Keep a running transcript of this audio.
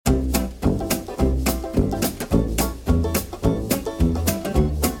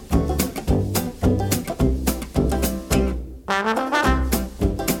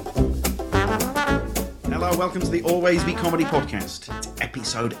welcome to the Always Be Comedy podcast. It's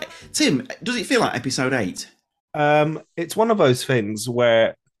episode... Tim, does it feel like episode 8? It's one of those things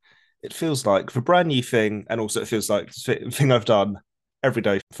where it feels like the brand new thing, and also it feels like the thing I've done every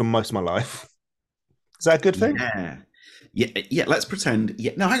day for most of my life. Is that a good thing? Yeah, let's pretend.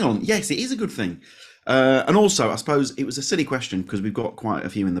 Yeah, no, hang on. Yes, it is a good thing. And also, I suppose it was a silly question because we've got quite a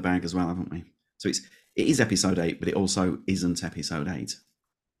few in the bag as well, haven't we? So it is episode 8, but it also isn't episode 8.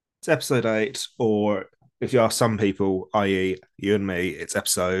 It's episode 8, or if you ask some people, i.e. you and me, it's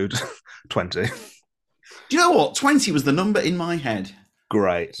episode 20. Do you know what? 20 was the number in my head.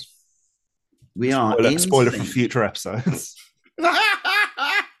 Great. We are spoiler for future episodes.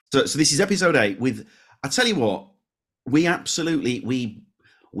 So this is episode 8 with, I tell you what, we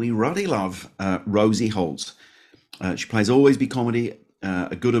really love Rosie Holt. She plays Always Be Comedy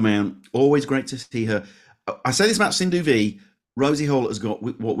a good amount. Always great to see her. I say this about Sindhu V. Rosie Holt has got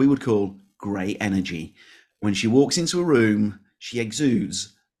what we would call great energy. When she walks into a room, she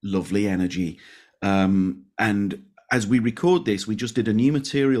exudes lovely energy. And as we record this, we just did a new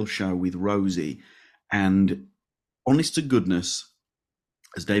material show with Rosie, and honest to goodness,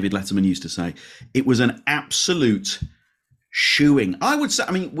 as David Letterman used to say, it was an absolute shoeing. I would say,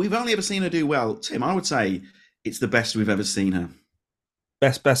 I mean, we've only ever seen her do well. Tim, I would say it's the best we've ever seen her.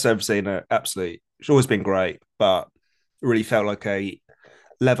 Best I've ever seen her, absolutely. She's always been great, but it really felt like a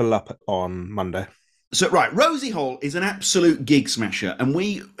level up on Monday. So, right, Rosie Holt is an absolute gig smasher, and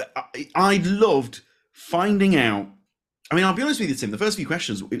I loved finding out. I mean, I'll be honest with you, Tim, the first few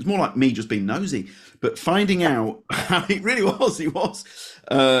questions, it was more like me just being nosy, but finding out how it really was,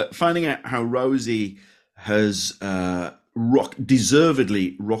 finding out how Rosie has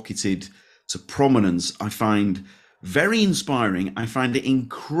deservedly rocketed to prominence, I find very inspiring. I find it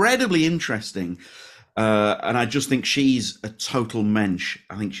incredibly interesting. And I just think she's a total mensch.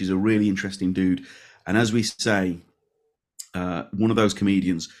 I think she's a really interesting dude. And as we say, one of those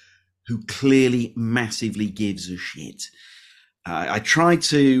comedians who clearly massively gives a shit. I tried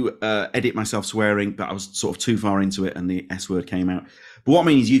to edit myself swearing, but I was sort of too far into it and the S word came out. But what I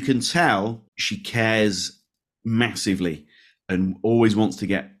mean is you can tell she cares massively and always wants to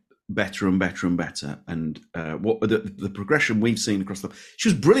get better and better and better. And what the progression we've seen across she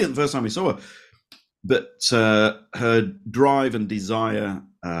was brilliant the first time we saw her. But her drive and desire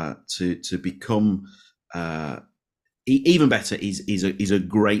to become even better is a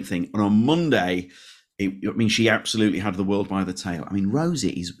great thing. And on Monday, she absolutely had the world by the tail. I mean,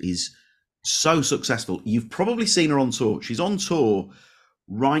 Rosie is so successful. You've probably seen her on tour. She's on tour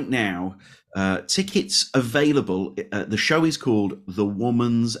right now. Tickets available. The show is called The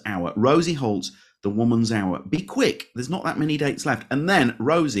Woman's Hour. Rosie Holt's The Woman's Hour. Be quick. There's not that many dates left. And then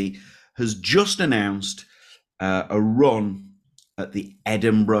Rosie has just announced a run at the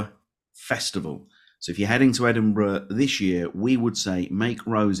Edinburgh Festival. So if you're heading to Edinburgh this year, we would say make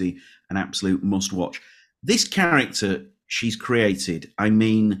Rosie an absolute must-watch. This character she's created, I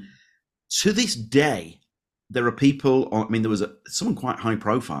mean, to this day, there are people, there was someone quite high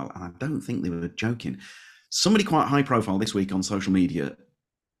profile, and I don't think they were joking. Somebody quite high profile this week on social media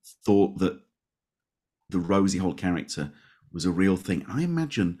thought that the Rosie Holt character was a real thing. I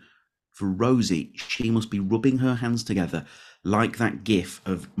imagine for Rosie, she must be rubbing her hands together like that gif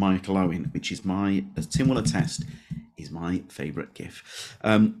of Michael Owen, which is as Tim will attest, is my favourite gif.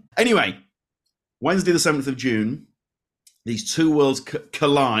 Anyway, Wednesday the 7th of June, these two worlds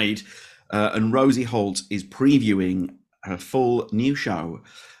collide, and Rosie Holt is previewing her full new show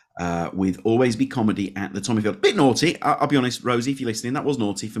with Always Be Comedy at the Tommy Field. Bit naughty, I'll be honest, Rosie, if you're listening, that was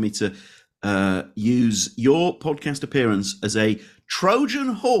naughty for me to use your podcast appearance as a Trojan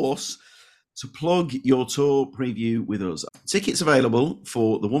horse to plug your tour preview with us. Tickets available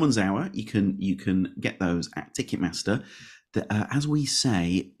for the Woman's Hour. You can get those at Ticketmaster. As we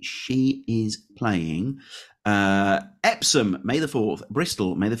say, she is playing Epsom, May the 4th,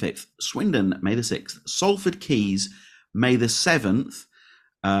 Bristol, May the 5th, Swindon, May the 6th, Salford Keys, May the 7th,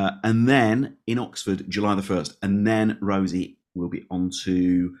 and then in Oxford, July the 1st. And then Rosie will be on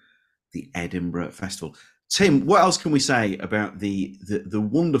to the Edinburgh Festival. Tim, what else can we say about the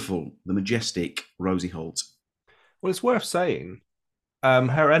wonderful, the majestic Rosie Holt? Well, it's worth saying,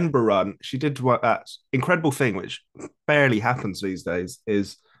 her Edinburgh run, she did that incredible thing, which barely happens these days,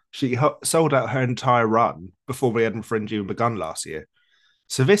 is she sold out her entire run before the Edinburgh Fringe even begun last year.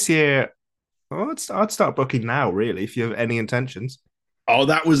 So this year, I'd start booking now, really, if you have any intentions. Oh,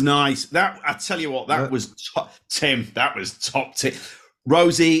 that was nice. I tell you what, that was top, Tim. That was top tip.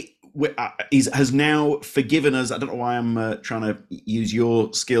 Rosie has now forgiven us. I don't know why I'm trying to use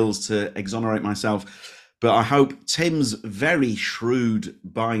your skills to exonerate myself, but I hope Tim's very shrewd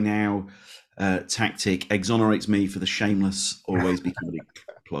by now tactic exonerates me for the shameless always be comedy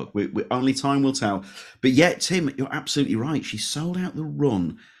plug. Only time will tell. But yet, Tim, you're absolutely right. She sold out the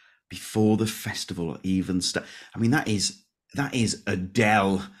run before the festival even started. I mean, that is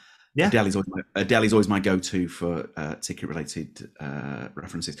Adele. Yeah. Adele is always my go-to for ticket-related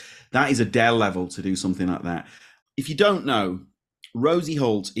references. That is Adele level to do something like that. If you don't know, Rosie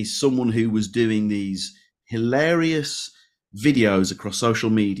Holt is someone who was doing these hilarious videos across social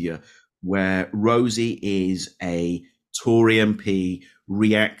media where Rosie is a Tory MP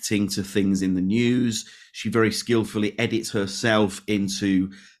reacting to things in the news. She very skillfully edits herself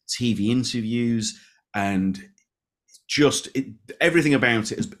into TV interviews, and everything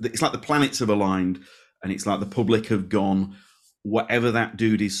about it it's like the planets have aligned, and it's like the public have gone, whatever that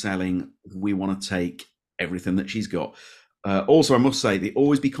dude is selling, we want to take everything that she's got. Also, I must say, the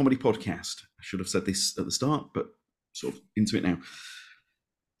Always Be Comedy podcast, I should have said this at the start, but sort of into it now.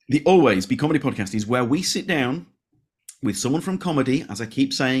 The Always Be Comedy podcast is where we sit down with someone from comedy. As I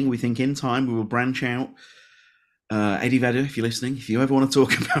keep saying, we think in time we will branch out. Eddie Vedder, if you're listening, if you ever want to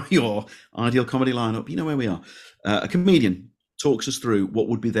talk about your ideal comedy lineup, you know where we are. A comedian talks us through what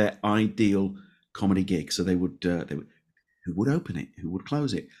would be their ideal comedy gig. So they would who would open it, who would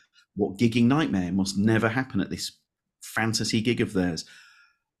close it, what gigging nightmare must never happen at this fantasy gig of theirs,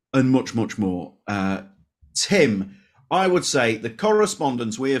 and much, much more. Tim, I would say the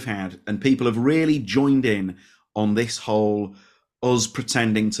correspondence we have had, and people have really joined in on this whole us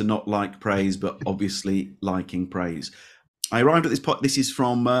pretending to not like praise, but obviously liking praise. I arrived at this this is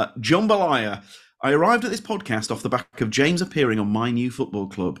from Jambalaya. I arrived at this podcast off the back of James appearing on My New Football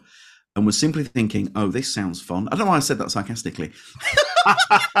Club and was simply thinking, oh, this sounds fun. I don't know why I said that sarcastically.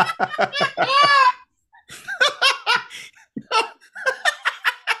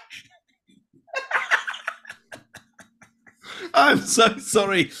 I'm so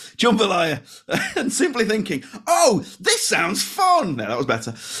sorry, Jambalaya. And simply thinking, oh, this sounds fun. No, that was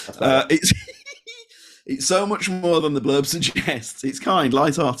better. It's so much more than the blurb suggests. It's kind,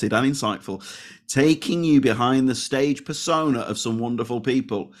 light-hearted and insightful, taking you behind the stage persona of some wonderful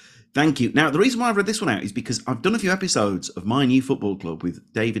people. Thank you. Now, the reason why I've read this one out is because I've done a few episodes of My New Football Club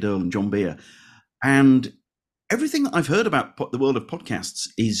with David Earl and John Beer, and everything that I've heard about the world of podcasts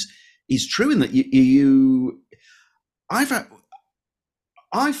is true in that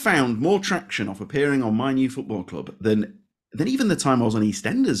I've found more traction off appearing on My New Football Club than even the time I was on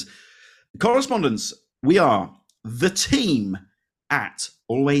EastEnders. Correspondence, we are the team at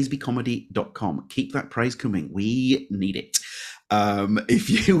alwaysbecomedy.com. Keep that praise coming. We need it.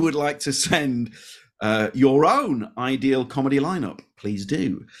 If you would like to send your own ideal comedy lineup, please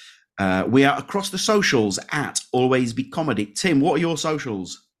do. We are across the socials at alwaysbecomedy. Tim, what are your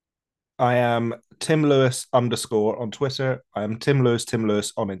socials? I am Tim Lewis _ on Twitter. I am Tim Lewis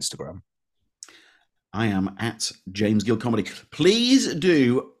on Instagram. I am at James Gill Comedy. Please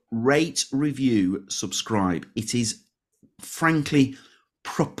do rate, review, subscribe. It is frankly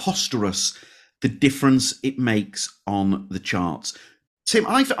preposterous the difference it makes on the charts. Tim,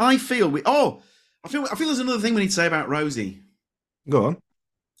 I feel there's another thing we need to say about Rosie. Go on.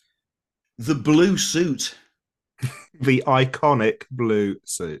 The blue suit. The iconic blue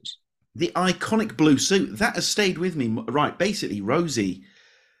suit. The iconic blue suit. That has stayed with me. Right, basically, Rosie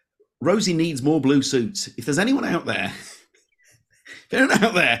needs more blue suits. If there's anyone out there,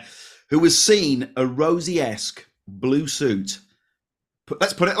 who has seen a Rosie-esque blue suit,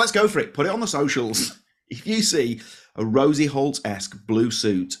 let's go for it. Put it on the socials. If you see a Rosie Holt-esque blue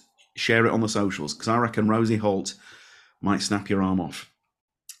suit, share it on the socials, because I reckon Rosie Holt might snap your arm off.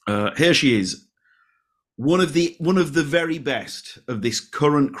 Here she is. One of the very best of this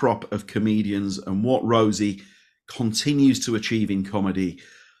current crop of comedians, and what Rosie continues to achieve in comedy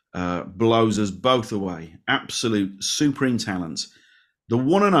blows us both away. Absolute supreme talent. The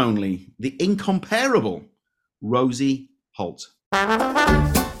one and only, the incomparable Rosie Holt.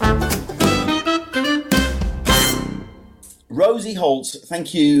 Rosie Holt,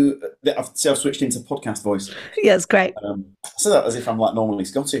 thank you. I've switched into podcast voice. Yeah, it's great. I say that as if I'm like normally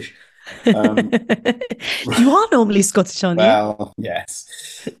Scottish. You are normally Scottish, aren't you? Well,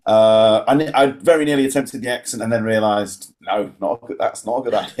 yes. I very nearly attempted the accent and then realised, no, that's not a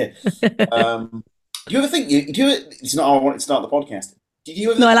good idea. Do you ever think it's not how I wanted to start the podcast? Did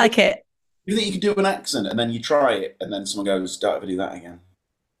you ever? No, I like it. Do you think you could do an accent and then you try it and then someone goes, "Don't ever do that again"?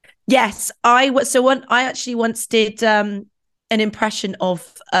 Yes, I actually once did an impression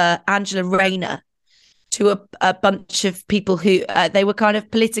of Angela Rayner to a bunch of people who they were kind of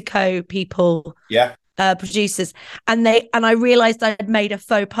Politico people, producers, and I realised I'd made a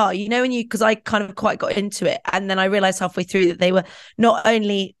faux pas. Because I kind of quite got into it, and then I realised halfway through that they were not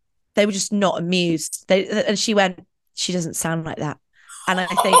only they were just not amused. And she went, she doesn't sound like that. And I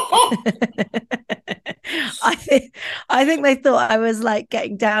think I think they thought I was like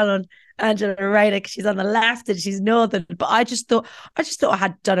getting down on Angela Rayner because she's on the left and she's northern. But I just thought I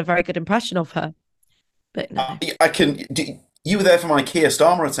had done a very good impression of her. But no. You were there for my Keir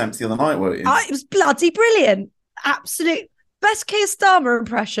Starmer attempt the other night, weren't you? It was bloody brilliant. Absolute best Keir Starmer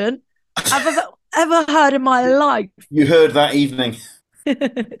impression I've ever heard in my life. You heard that evening.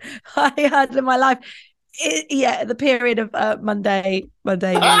 I heard in my life. The period of Monday in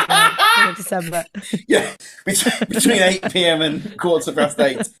December. Yeah, between 8 p.m. and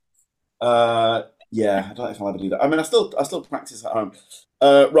 8:15. Yeah, I don't know if I'll ever do that. I mean, I still practice at home.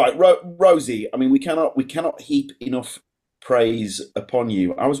 Right, Rosie. I mean, we cannot heap enough praise upon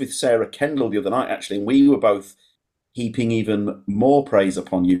you. I was with Sarah Kendall the other night, actually, and we were both heaping even more praise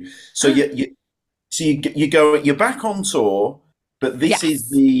upon you. So you're back on tour. But this is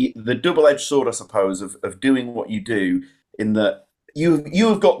the double-edged sword, I suppose, of doing what you do, in that you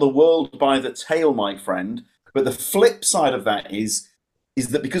have got the world by the tail, my friend. But the flip side of that is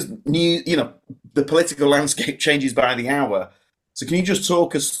that because the political landscape changes by the hour. So can you just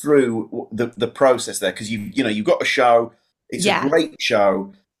talk us through the process there? Because you've got a show, it's a great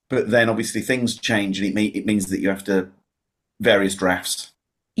show, but then obviously things change, and it means that you have to various drafts.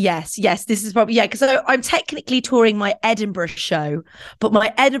 Yes, this is probably, because I'm technically touring my Edinburgh show, but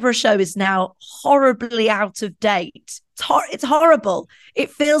my Edinburgh show is now horribly out of date. It's horrible. It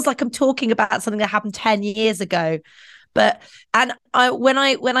feels like I'm talking about something that happened 10 years ago. But when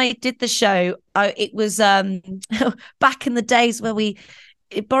I did the show, it was back in the days where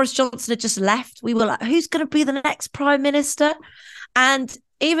Boris Johnson had just left. We were like, who's going to be the next Prime Minister? And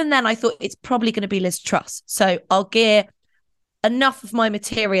even then I thought it's probably going to be Liz Truss. So I'll gear enough of my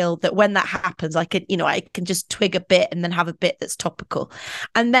material that when that happens, I can just twig a bit and then have a bit that's topical.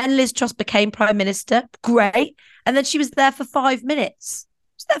 And then Liz Truss became Prime Minister. Great. And then she was there for 5 minutes.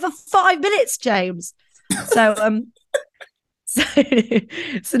 She was there for 5 minutes, James. So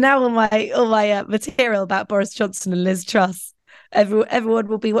so now all my material about Boris Johnson and Liz Truss, everyone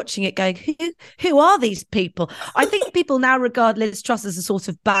will be watching it going, who are these people? I think people now regard Liz Truss as a sort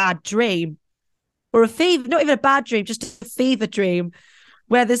of bad dream. Or a fever, not even a bad dream, just a fever dream,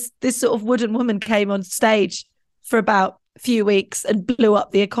 where this sort of wooden woman came on stage for about a few weeks and blew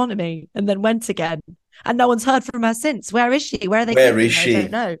up the economy and then went again. And no one's heard from her since. Where is she? Where are they? Where is she? I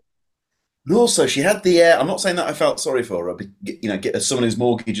don't know. And also, she had the air. I'm not saying that I felt sorry for her, but, as someone whose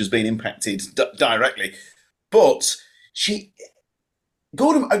mortgage has been impacted directly. But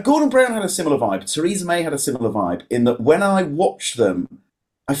Gordon Brown had a similar vibe. Theresa May had a similar vibe, in that when I watched them,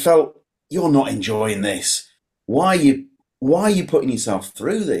 I felt, you're not enjoying this. Why are you putting yourself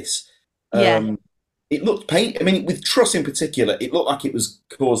through this? It looked pain. I mean, with Truss in particular, it looked like it was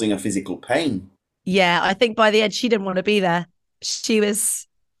causing a physical pain. Yeah, I think by the end she didn't want to be there. She was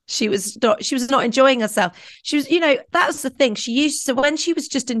not enjoying herself. She was, that was the thing. She used to, when she was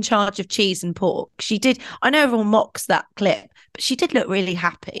just in charge of cheese and pork, she did. I know everyone mocks that clip, but she did look really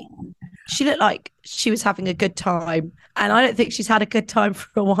happy. She looked like she was having a good time, and I don't think she's had a good time for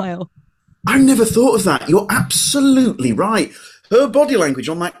a while. I never thought of that. You're absolutely right. Her body language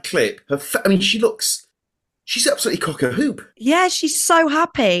on that clip, she's absolutely cock a hoop. Yeah, she's so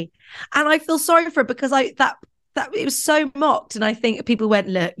happy. And I feel sorry for her because that it was so mocked. And I think people went,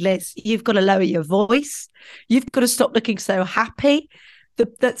 look, Liz, you've got to lower your voice. You've got to stop looking so happy.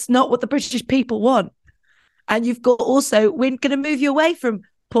 That's not what the British people want. And we're going to move you away from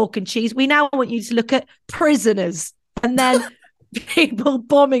pork and cheese. We now want you to look at prisoners and then people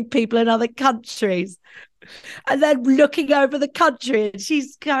bombing people in other countries and then looking over the country, and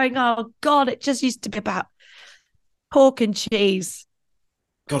she's going, oh God, it just used to be about pork and cheese.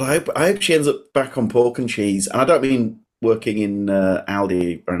 God, I hope she ends up back on pork and cheese. And I don't mean working in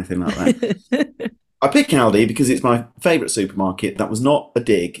Aldi or anything like that. I pick Aldi because it's my favourite supermarket. That was not a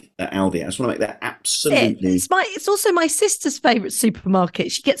dig at Aldi. I just want to make that absolutely. It's also my sister's favourite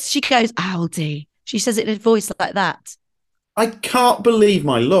supermarket. She goes, Aldi. She says it in a voice like that. I can't believe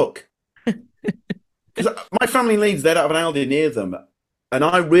my luck. Because my family leaves, they don't have an Aldi near them. And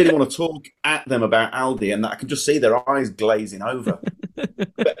I really want to talk at them about Aldi, and I can just see their eyes glazing over.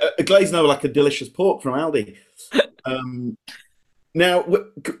 Glazing over like a delicious pork from Aldi. Now,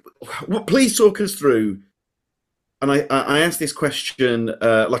 please talk us through, and I ask this question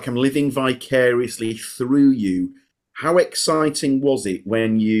like I'm living vicariously through you. How exciting was it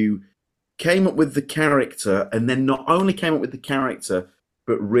when you came up with the character, and then not only came up with the character,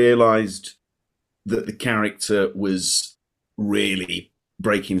 but realised that the character was really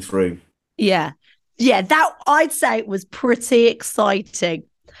breaking through? Yeah, that I'd say it was pretty exciting.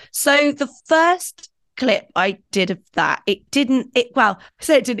 So the first clip I did of that, it got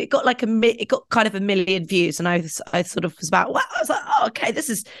like it got kind of 1 million views, and I sort of was about, wow, I was like, oh, okay, this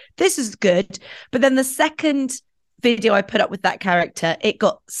is good. But then the second video I put up with that character, it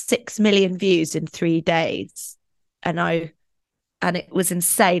got 6 million views in 3 days, and it was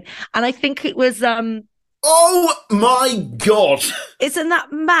insane. And I think it was oh my God, isn't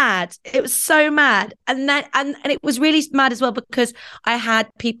that mad? It was so mad. And then and it was really mad as well, because I had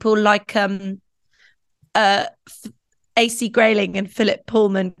people like AC Grayling and Philip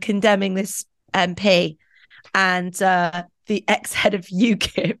Pullman condemning this MP, and the ex-head of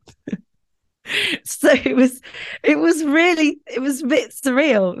UKIP. So it was a bit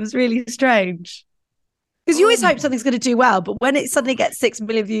surreal. It was really strange, because you always hope something's going to do well, but when it suddenly gets 6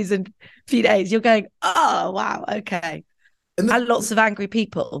 million views in a few days, you're going, oh wow, okay. And lots of angry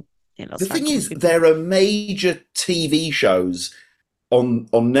people. The thing is, there are major TV shows on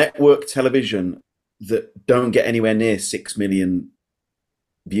network television that don't get anywhere near 6 million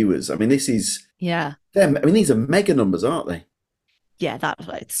viewers. I mean, this is them. I mean, these are mega numbers, aren't they? Yeah, that's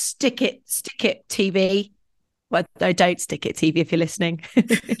like stick it TV. Well, no, don't stick it TV if you're listening.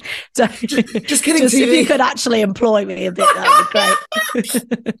 Just kidding, TV. If you could actually employ me a bit, that would be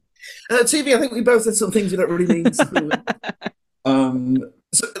great. TV, I think we both said some things we don't really mean. So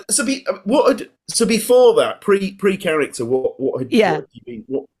before that, pre character, what had you been?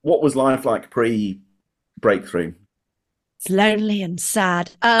 What was life like pre breakthrough? It's lonely and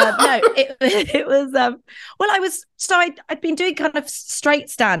sad. No, it was. I'd been doing kind of straight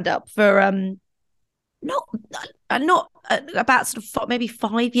stand up for not about sort of maybe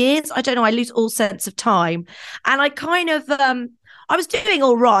 5 years. I don't know. I lose all sense of time, and I kind of I was doing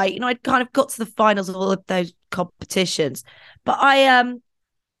all right. I'd kind of got to the finals of all of those competitions, but I'm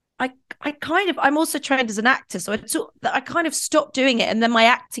also trained as an actor, so I kind of stopped doing it, and then my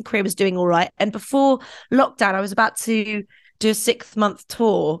acting career was doing all right. And before lockdown, I was about to do a 6-month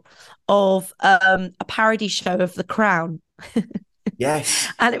tour of a parody show of The Crown. Yes,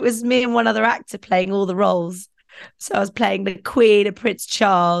 and it was me and one other actor playing all the roles. So I was playing the Queen and Prince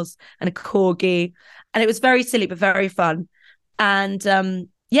Charles and a corgi, and it was very silly but very fun. And so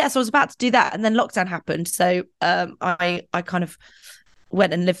I was about to do that, and then lockdown happened. So I kind of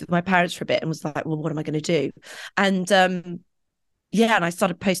went and lived with my parents for a bit and was like, well, what am I going to do? And and I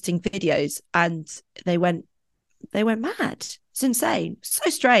started posting videos, and they went mad. It's insane. So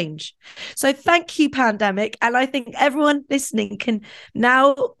strange. So thank you, pandemic. And I think everyone listening can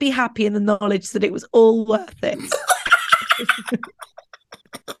now be happy in the knowledge that it was all worth it.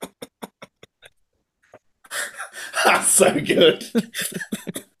 That's so good.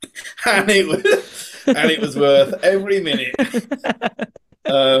 and it was worth every minute.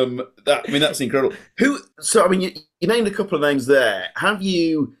 That's incredible. You named a couple of names there. Have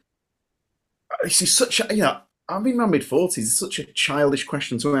you? This is such a, I'm in my mid-40s. It's such a childish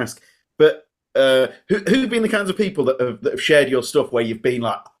question to ask, but who've been the kinds of people that have shared your stuff where you've been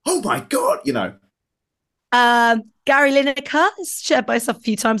like, oh my God, Gary Lineker has shared my stuff a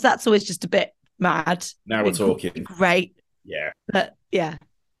few times. That's always just a bit mad. Now we're talking. Great. Yeah. But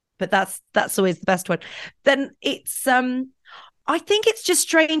that's always the best one. Then it's I think it's just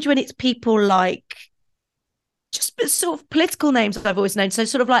strange when it's people like just sort of political names I've always known. So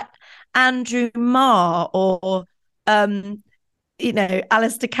sort of like Andrew Marr or Alistair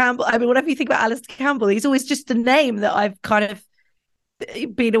Campbell. I mean, whatever you think about Alistair Campbell, he's always just a name that I've kind of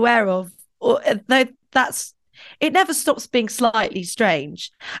been aware of. Or though it never stops being slightly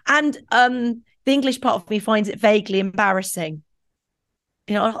strange. And the English part of me finds it vaguely embarrassing.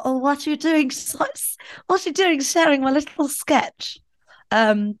 What are you doing? What are you doing sharing my little sketch?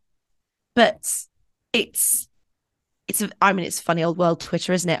 But it's it's funny old world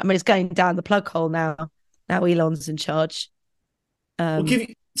Twitter, isn't it? I mean, it's going down the plug hole now. Now Elon's in charge.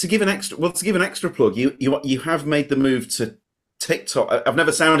 To give an extra plug, you have made the move to TikTok. I've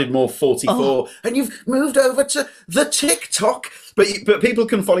never sounded more 44, and you've moved over to the TikTok. But people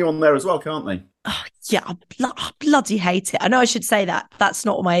can follow you on there as well, can't they? Oh, yeah, I bloody hate it. I know I should say that. That's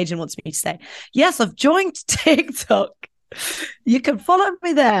not what my agent wants me to say. Yes, I've joined TikTok. You can follow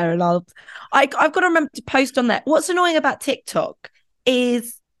me there, and I've got to remember to post on there. What's annoying about TikTok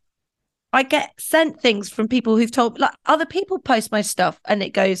is I get sent things from people who've told, like, other people post my stuff and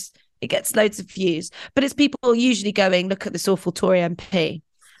it gets loads of views, but it's people usually going, look at this awful Tory MP,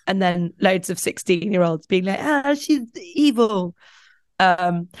 and then loads of 16-year-olds being like, she's evil.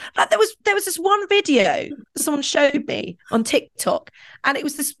 Like there was this one video someone showed me on TikTok, and it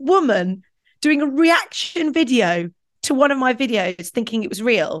was this woman doing a reaction video to one of my videos thinking it was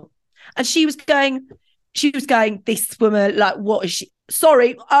real, and she was going, she was going, this woman, like, what is she?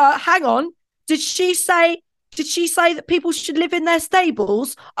 Sorry, hang on. Did she say that people should live in their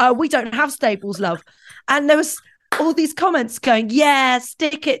stables? We don't have stables, love. And there was all these comments going, yeah,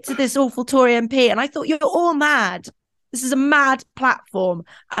 stick it to this awful Tory MP. And I thought, you're all mad. This is a mad platform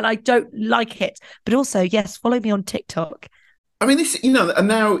and I don't like it. But also, yes, follow me on TikTok. I mean, this, and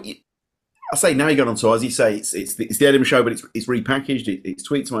now I say now you got on tour, as you say, it's the Edinburgh show, but it's repackaged, it's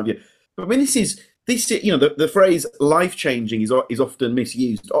tweets, what have you. But I mean, this the phrase life changing is often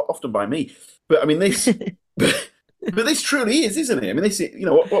misused, often by me. But I mean, this, but this truly is, isn't it? I mean, this,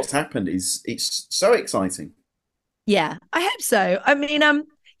 what's happened is it's so exciting. Yeah, I hope so. I mean,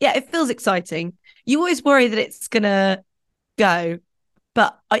 yeah, it feels exciting. You always worry that it's gonna go,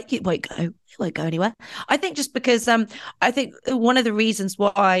 but it won't go. It won't go anywhere. I think just because I think one of the reasons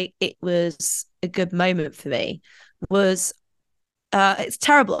why it was a good moment for me was it's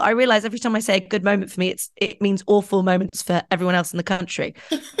terrible. I realize every time I say a good moment for me, it means awful moments for everyone else in the country.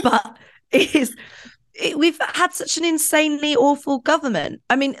 But we've had such an insanely awful government.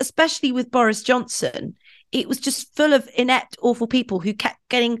 I mean, especially with Boris Johnson, it was just full of inept, awful people who kept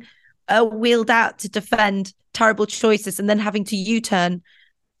getting wheeled out to defend terrible choices and then having to U-turn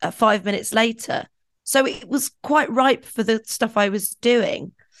 5 minutes later. So it was quite ripe for the stuff I was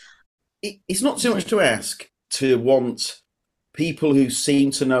doing. It's not too much to ask to want people who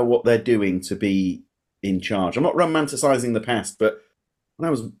seem to know what they're doing to be in charge. I'm not romanticising the past, but when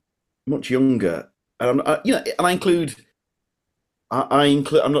I was much younger, and I don't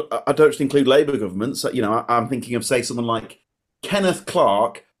just include Labour governments. I'm thinking of, say, someone like Kenneth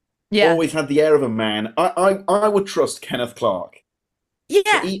Clarke. Yeah, always had the air of a man. I would trust Kenneth Clarke.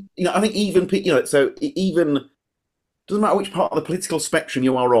 Yeah, so I think even doesn't matter which part of the political spectrum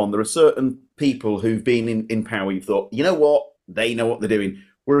you are on. There are certain people who've been in power. You thought, you know what, they know what they're doing.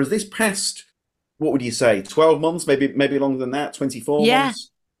 Whereas this past, what would you say, 12 months, maybe longer than that, 24 months.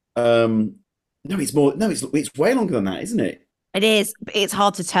 No, it's more. No, it's way longer than that, isn't it? it is. It's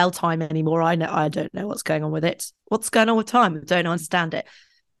hard to tell time anymore. I don't know what's going on with it. What's going on with time? I don't understand it.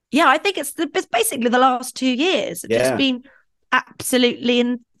 Yeah, I think it's basically the last 2 years. It's just been absolutely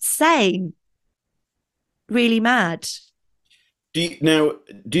insane. Really mad. I know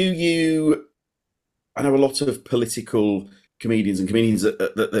a lot of political comedians and comedians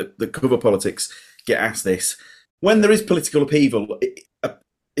that cover politics get asked this. When there is political upheaval,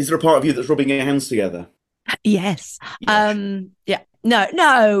 is there a part of you that's rubbing your hands together? Yes. Yeah.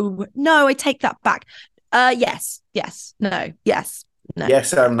 No, I take that back. Yes. No. Yes. No.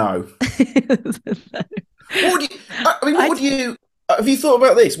 Yes and no. What would you? Have you thought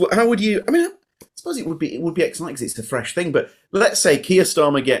about this? How would you? I mean, I suppose it would be exciting because it's a fresh thing. But let's say Keir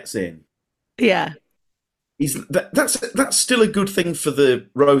Starmer gets in. Yeah. That's still a good thing for the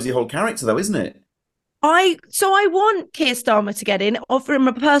Rosie Holt character, though, isn't it? I want Keir Starmer to get in. Or from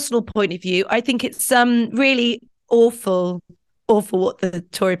a personal point of view, I think it's really awful what the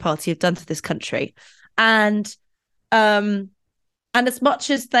Tory party have done to this country, and as much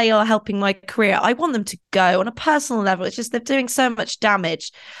as they are helping my career, I want them to go. On a personal level, it's just they're doing so much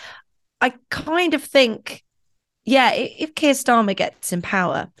damage. I kind of think, yeah, if Keir Starmer gets in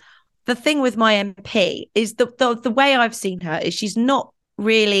power, the thing with my MP is the way I've seen her is she's not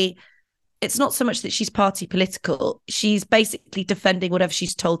really. It's not so much that she's party political. She's basically defending whatever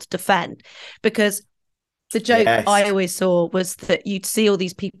she's told to defend. Because the joke I always saw was that you'd see all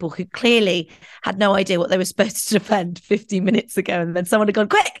these people who clearly had no idea what they were supposed to defend 15 minutes ago. And then someone had gone,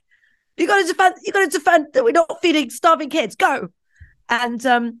 quick, you got to defend that we're not feeding starving kids, go. And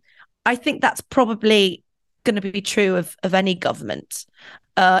I think that's probably going to be true of any government.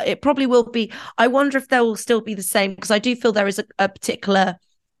 It probably will be. I wonder if there will still be the same, because I do feel there is a particular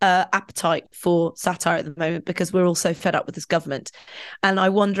appetite for satire at the moment because we're all so fed up with this government. And I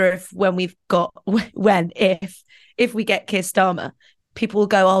wonder if if we get Keir Starmer, people will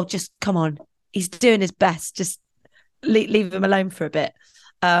go, oh, just come on, he's doing his best, just leave him alone for a bit.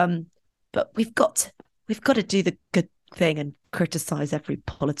 But we've got to do the good thing and criticize every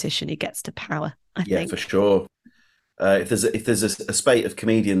politician who gets to power, I think. For sure. If there's a spate of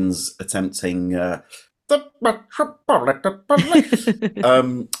comedians attempting have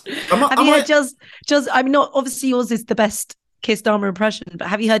you heard Jos? I'm not, obviously yours is the best Keir Starmer impression, but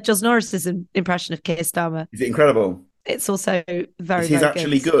have you heard Jos Norris's impression of Keir Starmer? Is it incredible? It's also very, he's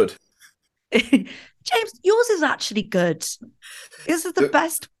actually good. James, yours is actually good. This is the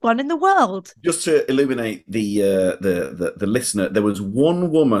best one in the world. Just to illuminate the listener, there was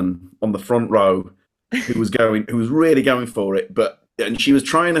one woman on the front row who was really going for it, and she was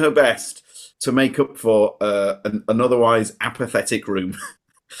trying her best to make up for an otherwise apathetic room.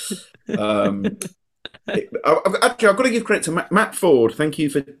 I've got to give credit to Matt Ford. Thank you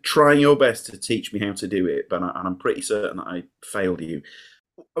for trying your best to teach me how to do it, but I'm pretty certain that I failed you.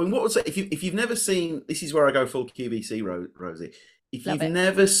 I mean, what would say if you've never seen? This is where I go full QVC, Rosie. If Love you've it.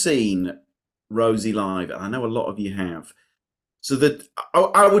 never seen Rosie live, and I know a lot of you have, so that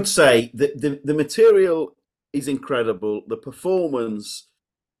I would say that the material is incredible, the performance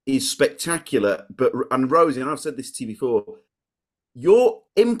is spectacular, and Rosie, and I've said this to you before, your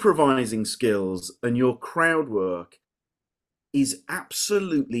improvising skills and your crowd work is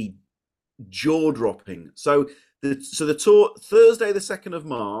absolutely jaw-dropping. So the tour Thursday, the 2nd of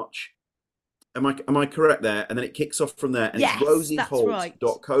March. Am I correct there? And then it kicks off from there, and it's Yes, that's right.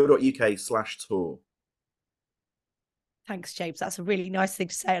 rosieholt.co.uk/tour. Thanks, James. That's a really nice thing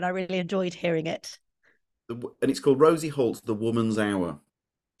to say, and I really enjoyed hearing it. And it's called Rosie Holt, The Woman's Hour.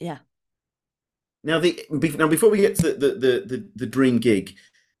 Yeah. Now, before we get to the dream gig,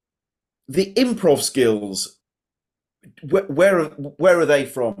 the improv skills, where are they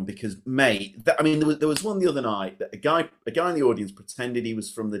from? Because mate, I mean, there was one the other night that a guy in the audience pretended he was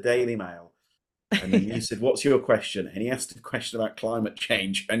from the Daily Mail, and then you said, "What's your question?" And he asked a question about climate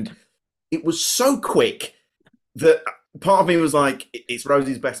change, and it was so quick that part of me was like, "It's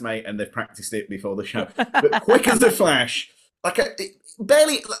Rosie's best mate, and they've practiced it before the show." But quick as a flash,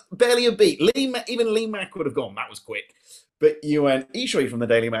 barely a beat. Even Lee Mack would have gone, "That was quick." But you went, "Are you sure you're from the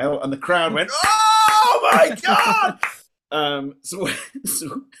Daily Mail?" And the crowd went, "Oh my god!"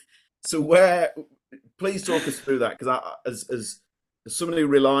 So where? Please talk us through that, because as someone who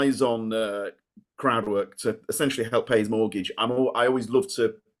relies on crowd work to essentially help pay his mortgage, I always love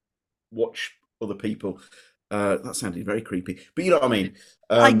to watch other people. That sounded very creepy, but you know what I mean.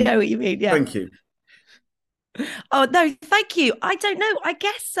 I know what you mean. Yeah. Thank you. Oh no, thank you. I don't know. I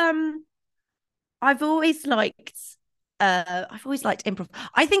guess I've always liked improv.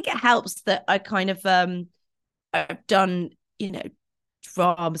 I think it helps that I kind of I've done,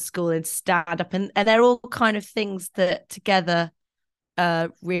 drama school and stand up, and they're all kind of things that together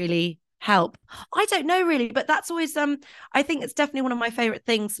really help. I don't know really, but that's always I think it's definitely one of my favorite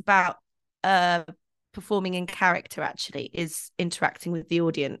things about performing in character, actually, is interacting with the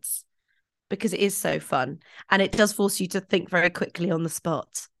audience, because it is so fun and it does force you to think very quickly on the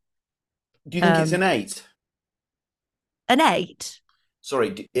spot. Do you think it's an 8? An 8?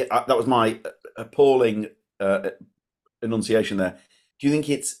 Sorry, that was my appalling enunciation there. Do you think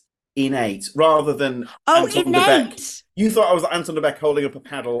it's innate rather than Anton de Beck? You thought I was Anton de Beck holding up a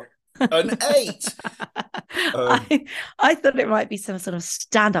paddle. An 8. I thought it might be some sort of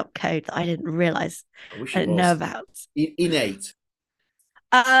stand-up code that I didn't realize. I didn't know about. Innate.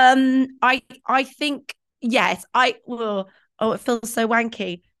 I think yes. It feels so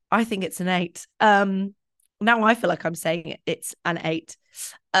wanky. I think it's an 8. Now I feel like I'm saying it's an 8.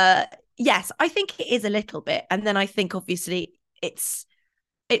 Yes, I think it is a little bit, and then I think obviously it's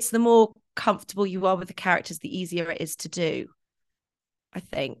the more comfortable you are with the characters, the easier it is to do, I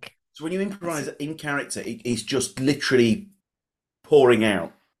think. So when you improvise in character, it's just literally pouring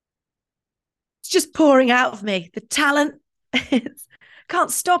out. It's just pouring out of me. The talent,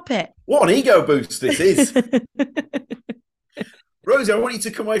 can't stop it. What an ego boost this is. Rosie, I want you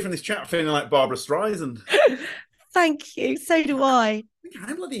to come away from this chat feeling like Barbara Streisand. Thank you. So do I.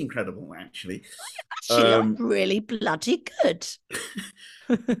 I'm bloody incredible, actually. Actually, I'm really bloody good.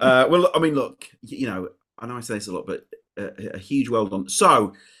 Well, I mean, look, I know I say this a lot, but a huge well done.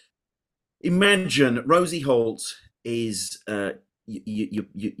 So, imagine Rosie Holt is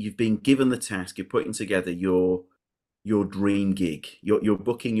you've been given the task. You're putting together your dream gig. You're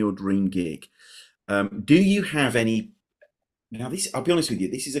booking your dream gig. Do you have any? Now, I'll be honest with you.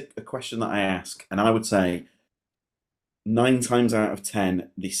 This is a question that I ask, and I would say 9 times out of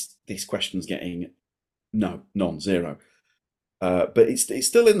 10, this question's getting none, 0. But it's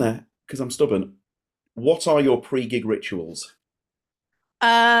still in there because I'm stubborn. What are your pre-gig rituals?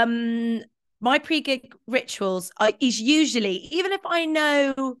 My pre-gig rituals is usually, even if I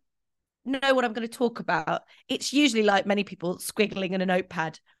know what I'm going to talk about, it's usually like many people squiggling in a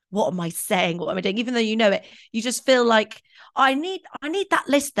notepad. What am I saying? What am I doing? Even though you know it, you just feel like I need that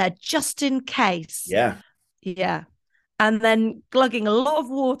list there just in case. Yeah. And then glugging a lot of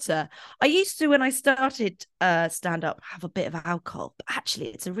water. I used to, when I started stand-up, have a bit of alcohol, but actually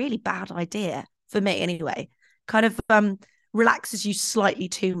it's a really bad idea for me anyway. Kind of relaxes you slightly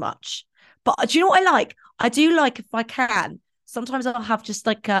too much. But do you know what I like? I do like, if I can, sometimes I'll have just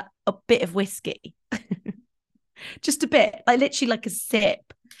like a bit of whiskey. Just a bit, like literally like a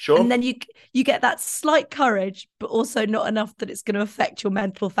sip. Sure. And then you get that slight courage, but also not enough that it's going to affect your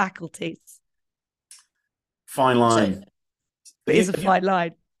mental faculties. Fine line. So, it is a fine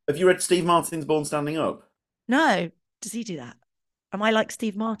line. Have you read Steve Martin's Born Standing Up? No, does he do that? Am I like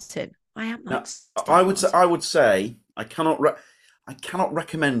Steve Martin? I am like Now, Steve I Martin. would say I cannot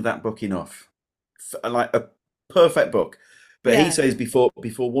recommend that book enough. Like a perfect book. But he Yeah. says before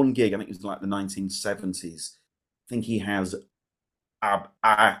one gig, I think it was like the 1970s. I think he has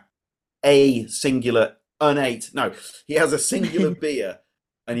a singular innate. No, he has a singular beer,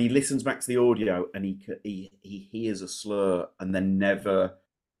 and he listens back to the audio, and he hears a slur, and then never.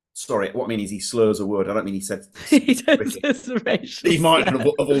 Sorry, what I mean is he slurs a word. I don't mean he said He does this racial Steve Martin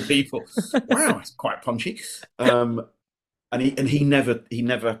slur. of all people. Wow, it's quite punchy. And he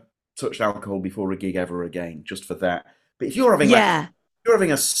never touched alcohol before a gig ever again, just for that. But if you're having Yeah. you're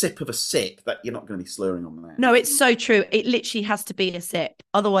having a sip of a sip, that you're not going to be slurring on that. No, it's so true. It literally has to be a sip.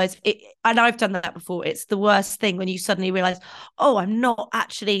 Otherwise, and I've done that before. It's the worst thing when you suddenly realize, oh, I'm not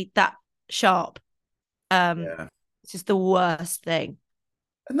actually that sharp. Yeah. It's just the worst thing.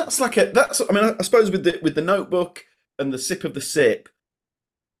 And I mean, I suppose with the notebook and the sip of the sip,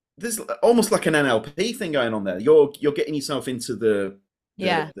 there's almost like an NLP thing going on there. You're getting yourself into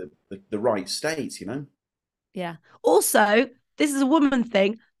Yeah. the right state, you know? Yeah. Also, this is a woman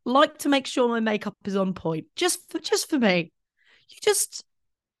thing. Like to make sure my makeup is on point. Just for me. You just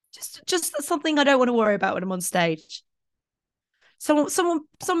that's something I don't want to worry about when I'm on stage.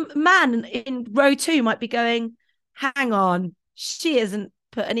 Some man in row 2 might be going, hang on, she hasn't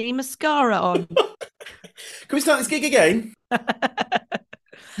put any mascara on. Can we start this gig again?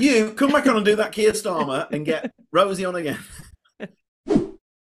 You come back on and do that Keir Starmer and get Rosie on again.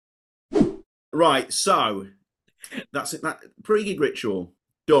 Right, so that's it. That pre-gig ritual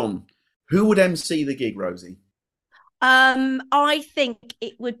done. Who would MC the gig, Rosie? I think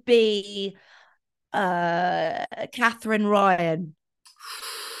it would be Catherine Ryan.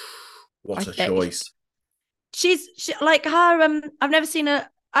 What a choice. She like her. I've never seen her.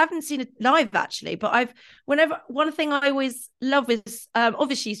 I haven't seen it live actually, but one thing I always love is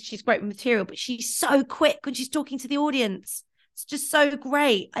obviously she's great with material, but she's so quick when she's talking to the audience. It's just so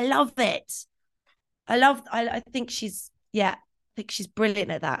great. I love it. I think she's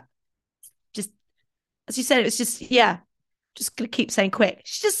brilliant at that. Just as you said, it's just just gonna keep saying quick.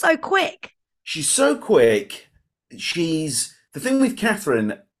 She's just so quick. She's so quick. She's the thing with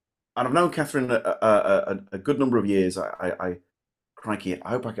Catherine, and I've known Catherine a good number of years. Crikey, I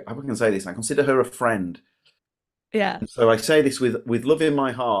hope I can say this. I consider her a friend. Yeah. And so I say this with love in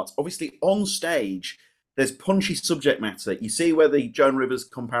my heart. Obviously, on stage, there's punchy subject matter. You see where the Joan Rivers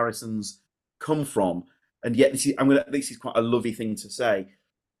comparisons come from, and yet this is quite a lovely thing to say.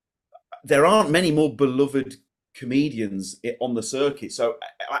 There aren't many more beloved comedians on the circuit, so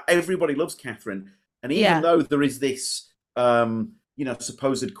everybody loves Catherine. And even though there is this,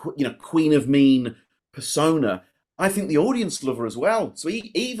 supposed, Queen of Mean persona, I think the audience love her as well. So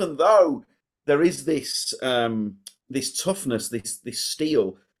even though there is this this toughness, this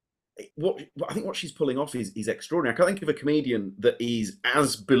steel, I think what she's pulling off is extraordinary. I can't think of a comedian that is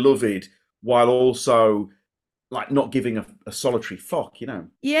as beloved while also like not giving a solitary fuck, you know.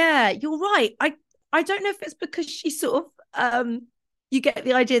 Yeah, you're right. I don't know if it's because she sort of you get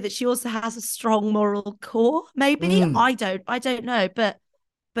the idea that she also has a strong moral core. Maybe I don't know, but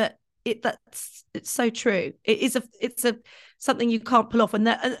it's so true. It's something you can't pull off, and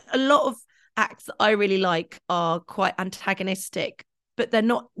there a lot of acts that I really like are quite antagonistic, but they're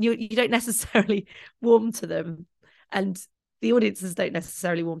not. You don't necessarily warm to them, and the audiences don't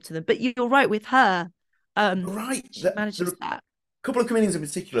necessarily warm to them. But you're right with her. Right, she manages that. A couple of comedians in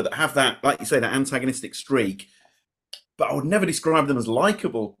particular that have that, like you say, that antagonistic streak, but I would never describe them as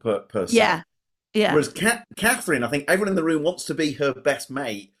likable per se. Yeah. Whereas Catherine, I think everyone in the room wants to be her best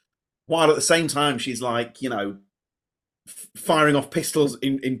mate, while at the same time she's like, firing off pistols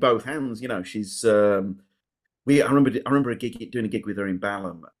in both hands. You know, she's. I remember doing a gig with her in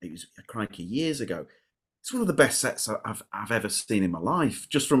Balham. It was crikey years ago. It's one of the best sets I've ever seen in my life.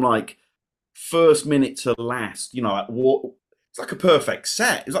 Just from like first minute to last, like it's like a perfect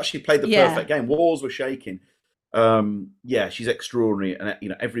set. It was actually played the perfect game. Walls were shaking. She's extraordinary,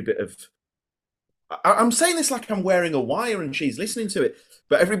 and every bit of. I'm saying this like I'm wearing a wire and she's listening to it,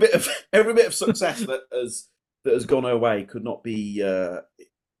 but every bit of success that has gone her way could not be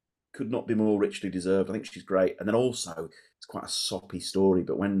more richly deserved. I think she's great, and then also it's quite a soppy story.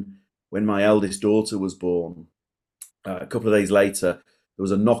 But when my eldest daughter was born, a couple of days later, there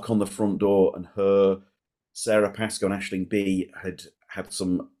was a knock on the front door, and Sarah Pascoe and Aisling B had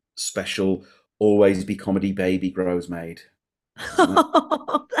some special Always Be Comedy baby grows made.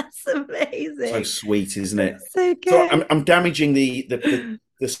 Oh, that's amazing. So sweet, isn't it? That's so good. So I'm damaging the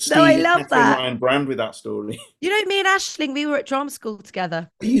the No, I Stevie love Catherine that. Ryan brand with that story. You know, me and Aisling, we were at drama school together.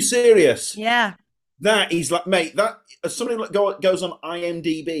 Are you serious? Yeah. That is like, mate, that as somebody that goes on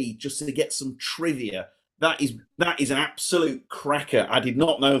IMDb just to get some trivia, that is an absolute cracker. I did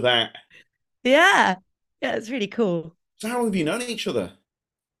not know that. Yeah. Yeah, it's really cool. So how long have you known each other?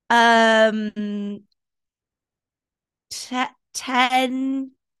 Um,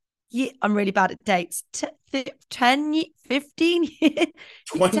 10 I'm really bad at dates. 10, 15 years,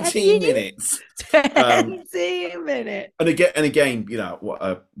 10 20 years, minutes. 20 minutes. And again, you know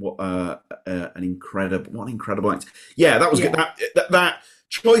what an incredible act. Yeah, that was good. That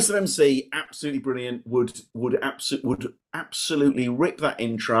choice of MC, absolutely brilliant. Would absolutely rip that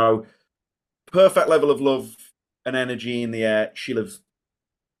intro. Perfect level of love and energy in the air. She'll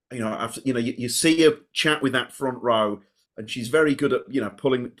have, you see her chat with that front row, and she's very good at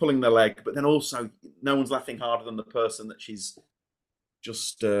pulling the leg, but then also no one's laughing harder than the person that she's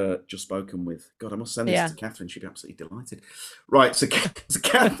just spoken with. God, I must send this to Catherine. She'd be absolutely delighted. Right, so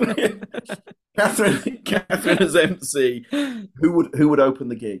Catherine, Catherine as MC, who would open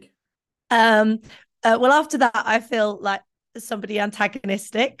the gig? Well, after that, I feel like somebody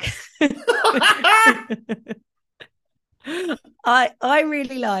antagonistic. I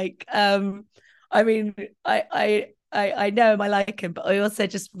really like. I mean, I know him, I like him, but I also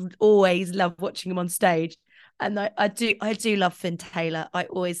just always love watching him on stage. And I do love Finn Taylor. I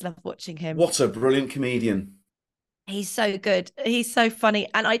always love watching him. What a brilliant comedian. He's so good. He's so funny.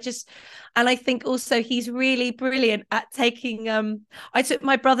 And I think also he's really brilliant at taking I took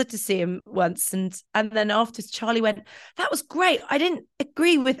my brother to see him once, and then after Charlie went, that was great. I didn't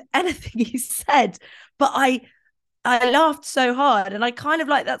agree with anything he said, but I laughed so hard, and I kind of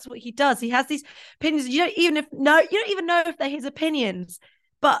like that's what he does. He has these opinions. You don't even know if they're his opinions,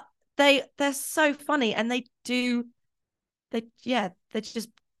 but they're so funny, and they're just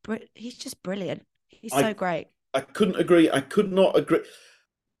he's just brilliant. He's so great. I couldn't agree. I could not agree,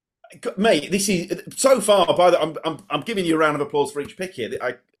 mate. This is so far. I'm giving you a round of applause for each pick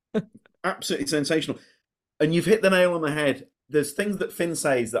here. Absolutely sensational, and you've hit the nail on the head. There's things that Finn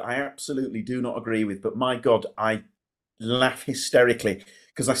says that I absolutely do not agree with, but my God, I laugh hysterically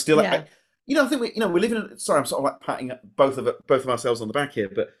because I still, I think we live in. Sorry, I'm sort of like patting both of ourselves on the back here,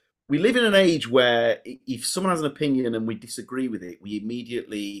 but we live in an age where if someone has an opinion and we disagree with it, we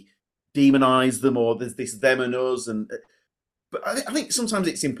immediately demonize them, or there's this them and us. But I think sometimes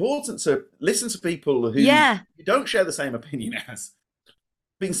it's important to listen to people who you don't share the same opinion as,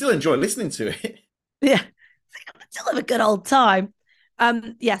 but you can still enjoy listening to it. Yeah, still have a good old time.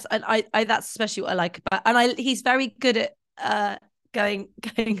 Yes, and I that's especially what I like about, and he's very good at going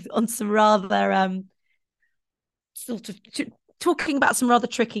on some rather sort of talking about some rather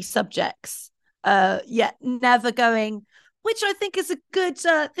tricky subjects, yet never going, which I think is a good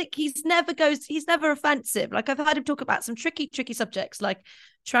thing. He's never offensive. Like, I've heard him talk about some tricky subjects like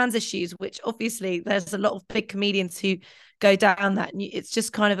trans issues, which obviously there's a lot of big comedians who go down that, and it's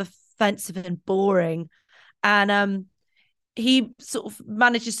just kind of offensive and boring. And he sort of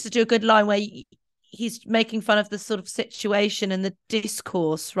manages to do a good line where he's making fun of the sort of situation and the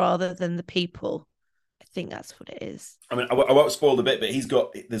discourse rather than the people. I think that's what it is. I mean, I won't spoil the bit, but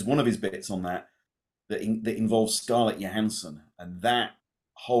there's one of his bits on that involves Scarlett Johansson, and that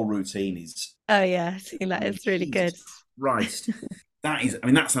whole routine is. Oh yeah, it's really good. Right, that's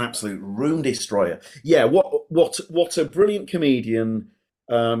an absolute room destroyer. Yeah, what a brilliant comedian.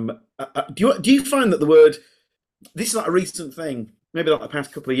 Do you find that the word? This is like a recent thing, maybe like the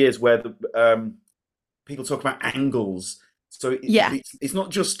past couple of years, where people talk about angles. So it's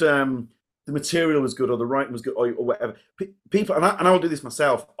not just the material was good or the writing was good or whatever. People, and I will do this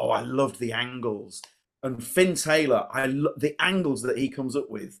myself. Oh, I loved the angles. And Finn Taylor, the angles that he comes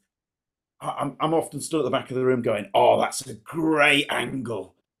up with. I'm often stood at the back of the room going, "Oh, that's a great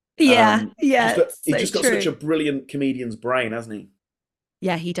angle." Yeah. He's just got such a brilliant comedian's brain, hasn't he?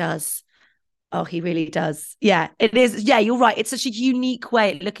 Yeah, he does. Oh, he really does. Yeah, it is. Yeah, you're right. It's such a unique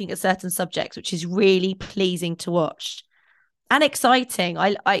way of looking at certain subjects, which is really pleasing to watch and exciting.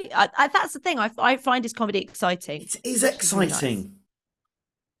 I that's the thing. I find his comedy exciting. It is exciting. Really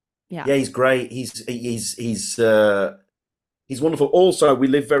nice. Yeah, he's great. He's wonderful. Also, we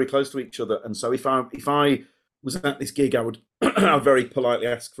live very close to each other, and so if I was at this gig, I would I'd very politely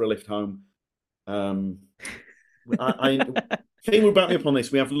ask for a lift home. Finn would back me up on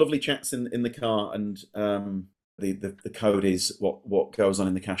this. We have lovely chats in the car, and the code is what goes on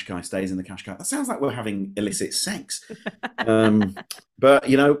in the Qashqai stays in the Qashqai. That sounds like we're having illicit sex. But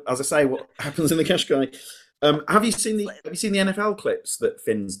as I say, what happens in the Qashqai? Have you seen the NFL clips that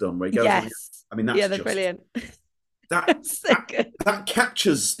Finn's done where he goes? Yes. On, I mean, that's they're brilliant. That, So good. that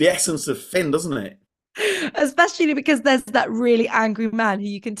captures the essence of Finn, doesn't it? Especially because there's that really angry man who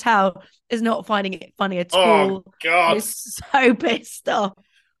you can tell is not finding it funny at Oh all. God! He's so pissed off.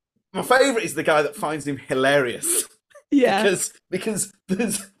 My favourite is the guy that finds him hilarious. Yeah. because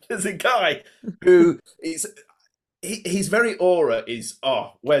there's a guy who is his very aura is,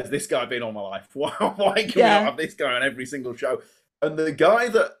 oh, where's this guy been all my life? Why can we not have this guy on every single show? And the guy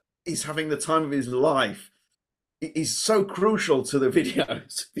that is having the time of his life is so crucial to the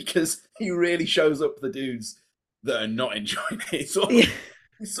videos because he really shows up the dudes that are not enjoying it. So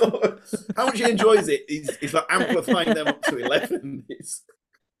how much he enjoys it is like amplifying them up to 11.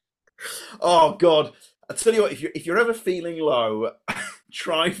 Oh God. I tell you what, if you're ever feeling low,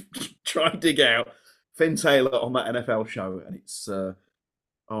 try dig out Finn Taylor on that NFL show, and it's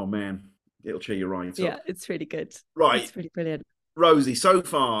oh man, it'll cheer you right up. Yeah, it's really good. Right, it's really brilliant. Rosie, so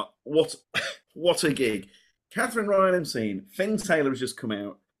far, what a gig! Catherine Ryan emceeing, Finn Taylor has just come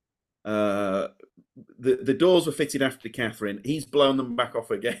out. The doors were fitted after Catherine. He's blown them back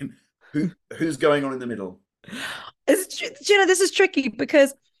off again. Who's going on in the middle? This is tricky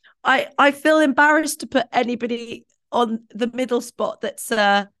because I feel embarrassed to put anybody on the middle spot. That's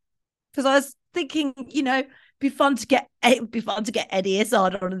because I was thinking, it'd be fun to get Eddie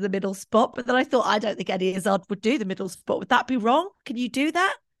Izzard on the middle spot, but then I thought I don't think Eddie Izzard would do the middle spot. Would that be wrong? Can you do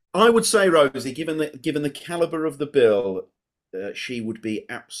that? I would say, Rosie, given the caliber of the bill, she would be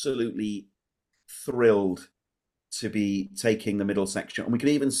absolutely thrilled to be taking the middle section, and we could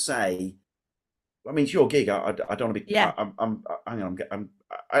even say, I mean, it's your gig. I don't want to be. Yeah.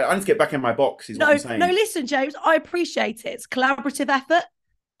 I need to get back in my box. Is what I'm saying. No, listen, James. I appreciate it. It's collaborative effort.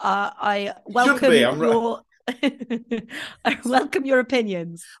 I welcome I welcome your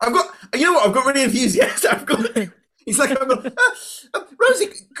opinions. I've got really enthusiastic. It's like Rosie,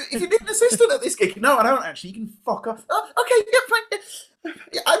 if you need an assistant at this gig, no, I don't actually. You can fuck off. Oh, okay, yeah, fine.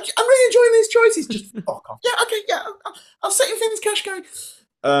 Yeah, I'm really enjoying these choices. Just fuck off. Yeah, okay, yeah. I'll set your things cash going.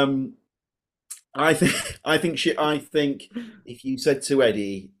 I think if you said to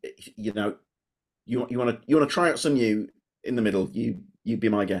Eddie, you want to try out some new in the middle, you'd be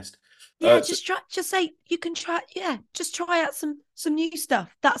my guest. Yeah, just say you can try. Yeah, just try out some new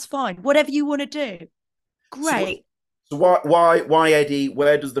stuff. That's fine. Whatever you want to do. Great. So why Eddie?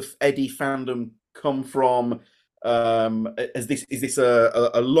 Where does the Eddie fandom come from? Is this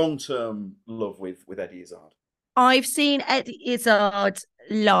a long-term love with Eddie Izzard? I've seen Eddie Izzard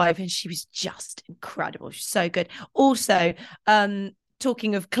live and she was just incredible. She's so good. Also,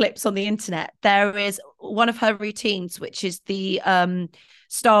 talking of clips on the internet, there is one of her routines, which is the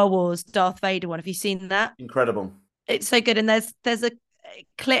Star Wars Darth Vader one. Have you seen that? Incredible. It's so good. And there's a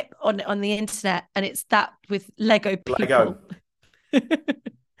clip on the internet, and it's that with Lego people. And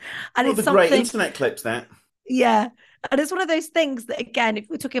it's great internet clips, that. Yeah. And it's one of those things that, again, if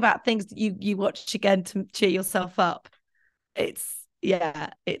we're talking about things that you watch again to cheer yourself up, it's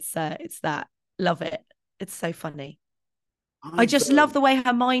that. Love it. It's so funny. I just love the way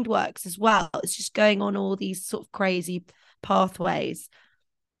her mind works as well. It's just going on all these sort of crazy pathways.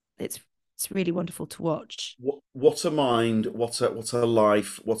 It's really wonderful to watch. What a mind, what a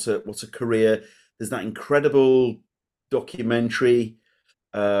life, what a career. There's that incredible documentary.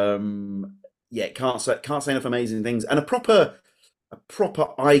 Can't say enough amazing things, and a proper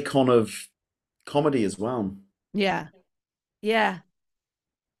icon of comedy as well. Yeah.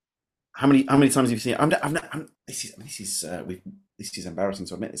 How many times have you seen it? This is embarrassing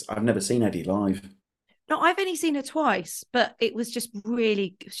to admit this. I've never seen Eddie live. No, I've only seen her twice, but it was just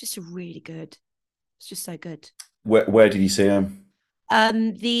really good. It's just so good. Where did you see her?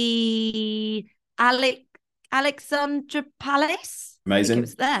 The Alexandra Palace. Amazing. It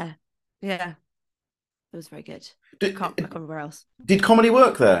was there. Yeah, it was very good. Can't remember where else. Did comedy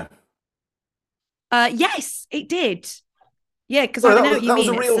work there? Yes, it did. Yeah, because I know what you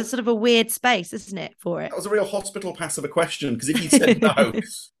mean. It's a sort of a weird space, isn't it, for it? That was a real hospital pass of a question, because if you said no,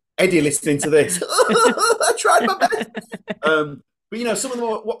 Eddie listening to this, I tried my best. But some of the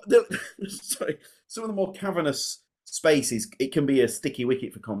more cavernous spaces, it can be a sticky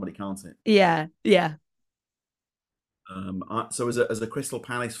wicket for comedy, can't it? Yeah. So as a Crystal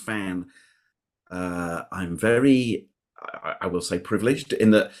Palace fan, I'm very, I will say, privileged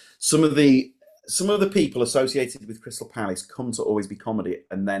in that some of the people associated with Crystal Palace come to Always Be Comedy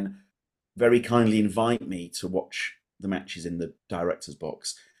and then very kindly invite me to watch the matches in the director's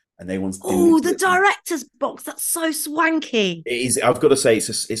box. And they once the director's box, that's so swanky. It is. I've got to say, it's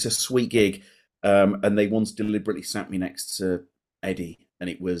a sweet gig. And they once deliberately sat me next to Eddie, and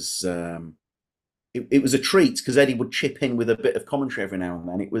it was it was a treat because Eddie would chip in with a bit of commentary every now and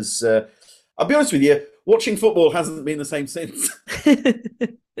then. It was I'll be honest with you, watching football hasn't been the same since.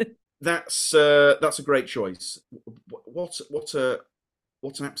 That's a great choice. What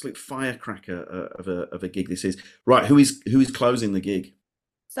an absolute firecracker of a gig this is. Right, who is closing the gig?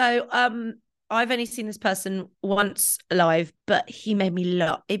 So I've only seen this person once live, but he made me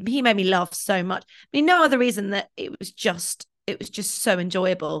laugh. He made me laugh so much. I mean, no other reason that it was just so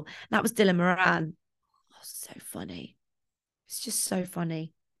enjoyable. And that was Dylan Moran. Oh, so funny. It's just so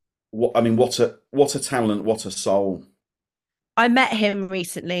funny. What a talent, what a soul. I met him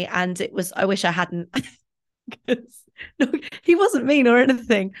recently, and it was. I wish I hadn't. No, he wasn't mean or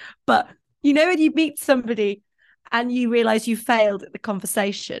anything, but you know when you meet somebody and you realize you failed at the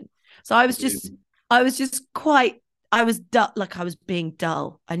conversation. So I was just quite. I was dull, like I was being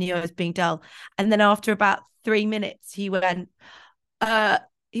dull. I knew I was being dull, and then after about 3 minutes, he went.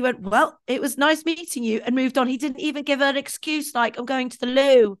 Well, it was nice meeting you, and moved on. He didn't even give an excuse like I'm going to the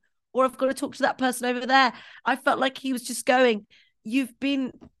loo or I've got to talk to that person over there. I felt like he was just going, you've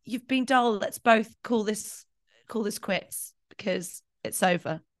been dull. Let's both call this quits because it's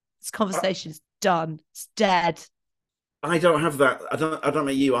over. This conversation's done. It's dead. I don't have that. I don't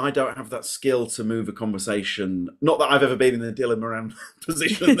know you. I don't have that skill to move a conversation. Not that I've ever been in the Dylan Moran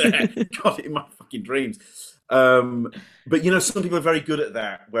position there. God, in my fucking dreams. But you know, some people are very good at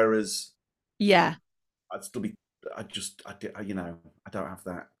that. Whereas, yeah, I don't have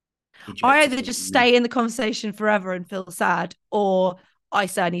that. I either just stay in the conversation forever and feel sad, or I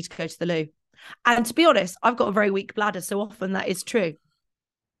say I need to go to the loo. And to be honest, I've got a very weak bladder, so often that is true.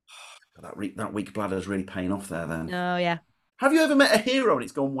 That weak bladder is really paying off there then. Oh, yeah. Have you ever met a hero and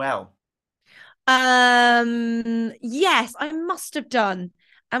it's gone well? Yes, I must have done.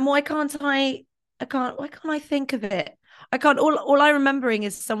 And why can't I think of it? I can't. All I'm remembering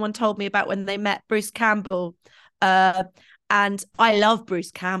is someone told me about when they met Bruce Campbell. And I love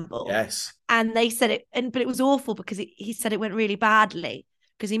Bruce Campbell. Yes. And they said it, but it was awful because he said it went really badly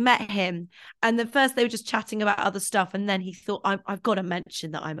because he met him. And then first they were just chatting about other stuff. And then he thought, I've got to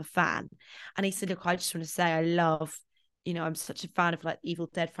mention that I'm a fan. And he said, look, I just want to say I love, I'm such a fan of like Evil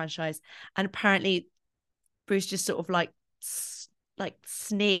Dead franchise. And apparently Bruce just sort of like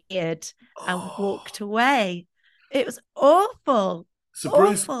sneered and walked away. It was awful. So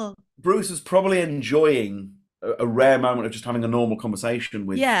awful. Bruce was probably enjoying a rare moment of just having a normal conversation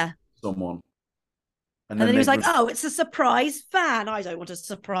with someone. And then he was like, oh, it's a surprise fan. I don't want a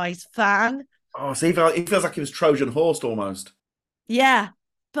surprise fan. Oh, so he feels like he was Trojan horsed almost. Yeah.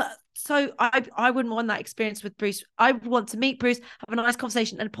 But so I wouldn't want that experience with Bruce. I would want to meet Bruce, have a nice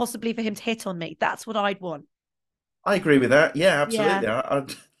conversation, and possibly for him to hit on me. That's what I'd want. I agree with that. Yeah, absolutely. Yeah.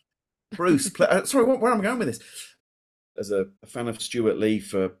 Bruce, sorry, where am I going with this? As a fan of Stuart Lee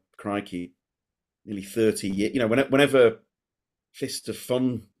for crikey, nearly 30 years. Whenever Fist of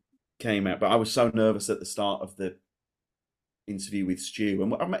Fun came out, but I was so nervous at the start of the interview with Stu,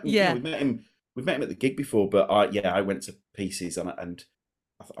 and I met him. We've met him at the gig before, but I went to pieces, and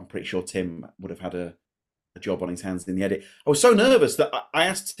I'm pretty sure Tim would have had a job on his hands in the edit. I was so nervous that I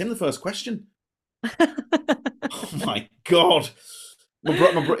asked Tim the first question. Oh my God,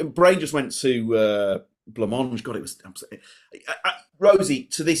 my brain just went to blancmange. God, it was absolutely. Rosie,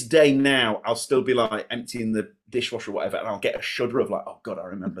 to this day now, I'll still be like emptying the dishwasher or whatever, and I'll get a shudder of like, oh God, I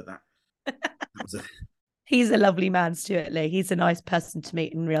remember that. He's a lovely man, Stuart Lee. He's a nice person to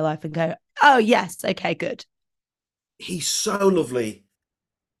meet in real life and go, oh yes, okay, good. He's so lovely.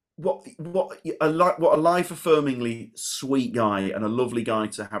 What a life-affirmingly sweet guy and a lovely guy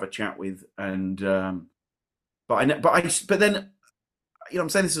to have a chat with. And but then, I'm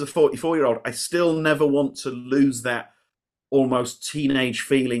saying this as a 44-year-old, I still never want to lose that almost teenage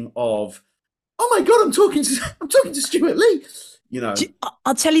feeling of, oh my God, I'm talking to Stuart Lee.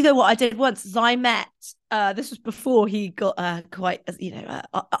 I'll tell you though what I did once is I met. This was before he got quite,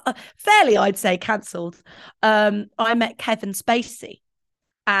 fairly, I'd say, cancelled. I met Kevin Spacey,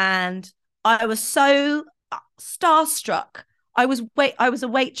 and I was so starstruck. I was a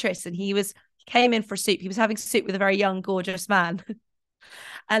waitress, and he came in for soup. He was having soup with a very young, gorgeous man.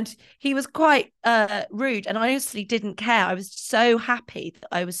 And he was quite rude, and I honestly didn't care. I was so happy that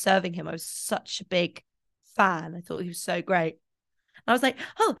I was serving him. I was such a big fan. I thought he was so great. And I was like,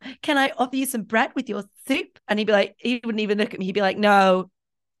 oh, can I offer you some bread with your soup? And he wouldn't even look at me. He'd be like, no.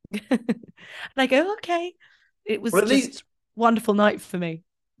 And I go, okay. It was just wonderful night for me.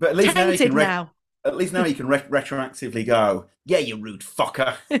 But at least now you can retroactively go, yeah, you rude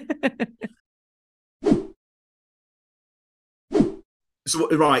fucker. So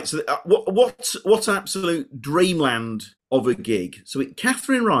what absolute dreamland of a gig? So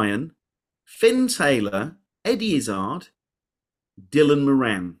Catherine Ryan, Finn Taylor, Eddie Izzard, Dylan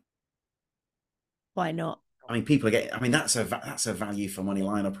Moran. Why not? I mean, people are getting. I mean, that's a value for money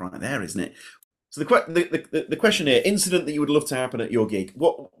lineup right there, isn't it? So the question here: incident that you would love to happen at your gig.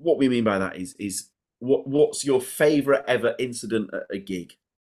 What we mean by that is what's your favourite ever incident at a gig?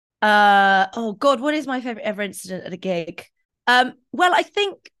 Oh God, what is my favorite ever incident at a gig? Well, I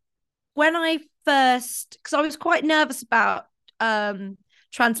think when I first, because I was quite nervous about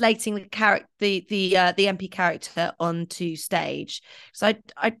translating the MP character onto stage. So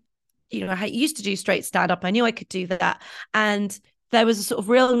I used to do straight stand up. I knew I could do that, and there was a sort of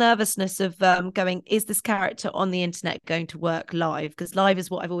real nervousness of going, is this character on the internet going to work live? Because live is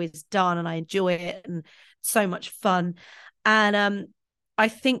what I've always done, and I enjoy it, and so much fun. And I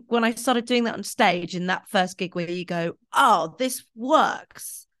think when I started doing that on stage in that first gig where you go, oh, this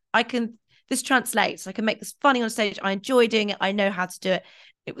works. This translates. I can make this funny on stage. I enjoy doing it. I know how to do it.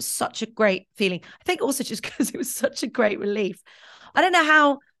 It was such a great feeling. I think also just because it was such a great relief. I don't know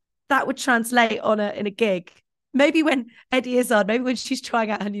how that would translate in a gig. Maybe when Eddie Izzard, maybe when she's trying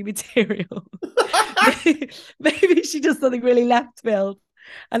out her new material, maybe she does something really left field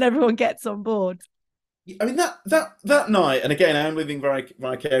and everyone gets on board. I mean that night, and again, I'm living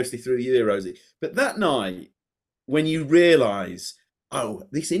vicariously through you, Rosie. But that night, when you realise, oh,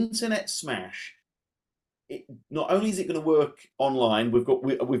 this internet smash, not only is it going to work online, we've got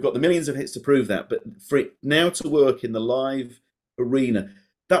the millions of hits to prove that, but for it now to work in the live arena,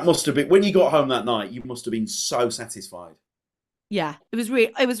 that must have been, when you got home that night, you must have been so satisfied. Yeah, it was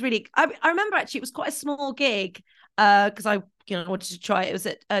really. I remember actually it was quite a small gig because I wanted to try it. It was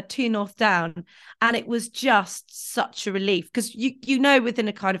at 2 North Down, and it was just such a relief because within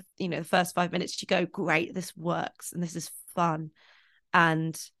a kind of the first 5 minutes you go, great, this works and this is fun,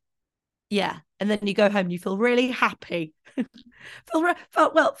 and yeah, and then you go home and you feel really happy, felt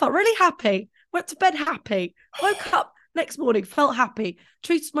really happy, went to bed happy, woke up next morning, felt happy,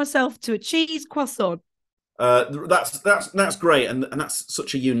 treated myself to a cheese croissant. That's great, and that's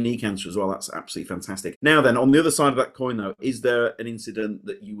such a unique answer as well. That's absolutely fantastic. Now then, on the other side of that coin, though, is there an incident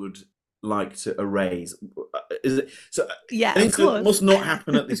that you would like to erase? Is it so? Yeah, an incident must not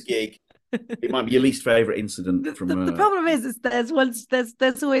happen at this gig. It might be your least favorite incident from. The problem is there's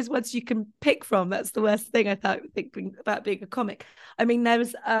always ones you can pick from. That's the worst thing I think about being a comic. I mean, there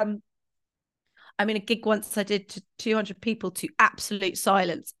was a gig once I did to 200 people to absolute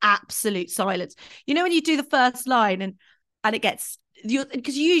silence. When you do the first line and it gets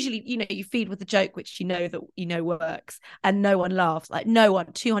because usually you feed with the joke which that works, and no one laughs. Like no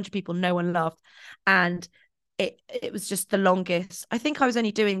one, 200 people, no one laughed, and it was just the longest. I think I was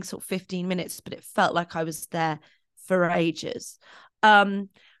only doing sort of 15 minutes, but it felt like I was there for ages. But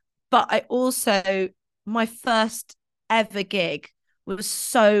I also, my first ever gig was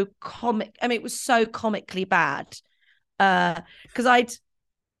so comic. I mean, it was so comically bad. Because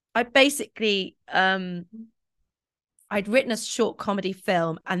I basically I'd written a short comedy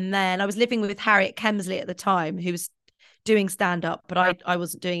film, and then I was living with Harriet Kemsley at the time, who was doing stand-up, but I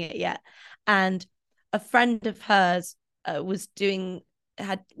wasn't doing it yet. And a friend of hers was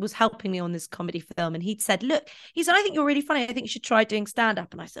helping me on this comedy film, and he said, I think you're really funny. I think you should try doing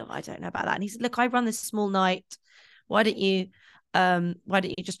stand-up. And I said, I don't know about that. And he said, look, I run this small night. Why don't you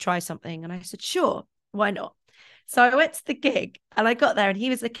just try something? And I said, sure, why not? So I went to the gig, and I got there, and he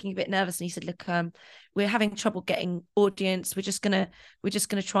was looking a bit nervous, and he said, look, we're having trouble getting audience. We're just gonna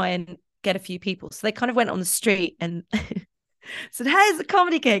try and get a few people. So they kind of went on the street and said, hey, it's a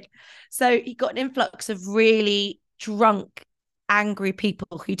comedy gig. So he got an influx of really drunk, angry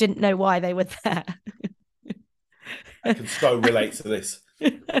people who didn't know why they were there. I can so relate to this.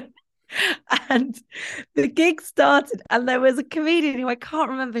 And the gig started, and there was a comedian who I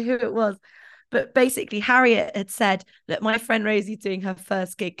can't remember who it was, but basically Harriet had said, look, my friend Rosie's doing her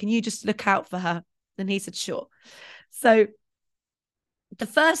first gig. Can you just look out for her? And he said, sure. So the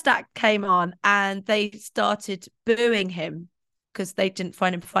first act came on, and they started booing him because they didn't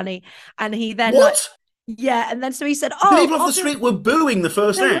find him funny. And he then and then so he said, oh, people off the street were booing the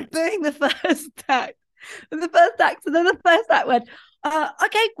first act. Booing the first act. And the first act, and then the first act went,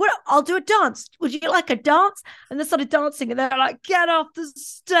 okay, well, I'll do a dance. Would you like a dance? And they started dancing, and they're like, get off the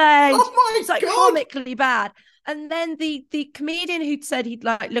stage. Oh my it's like God. Comically bad. And then the comedian who'd said he'd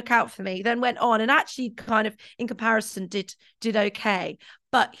like look out for me then went on and actually kind of in comparison did okay,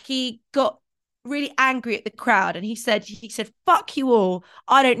 but he got really angry at the crowd, and he said fuck you all,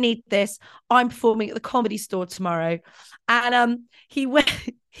 I don't need this, I'm performing at the Comedy Store tomorrow. And he went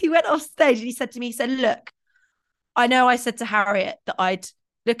off stage, and he said to me, look, I know I said to Harriet that I'd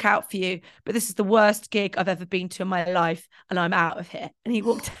look out for you, but this is the worst gig I've ever been to in my life, and I'm out of here. And he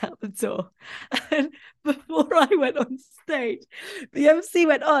walked out the door. And before I went on stage, the MC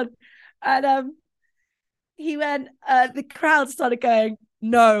went on, and he went, the crowd started going,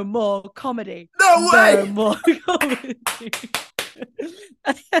 no more comedy. No way! No more comedy.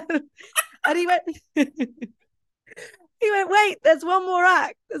 And he went, wait, there's one more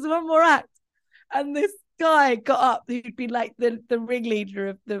act. There's one more act. And this guy got up who'd been like the ringleader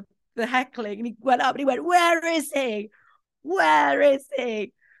of the heckling, and he went up and he went, where is he? Where is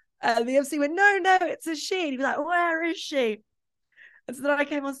he? And the MC went, no, it's a she. And he was like, where is she? And so then I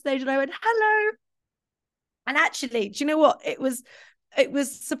came on stage and I went, hello. And actually, do you know what? It was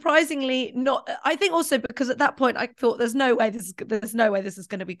surprisingly not. I think also because at that point I thought there's no way this is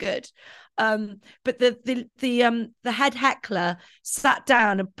going to be good. But the head heckler sat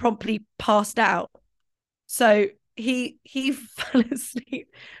down and promptly passed out. So he fell asleep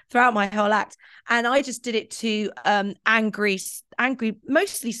throughout my whole act, and I just did it to angry,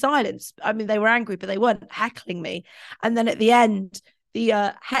 mostly silence. I mean, they were angry, but they weren't heckling me. And then at the end,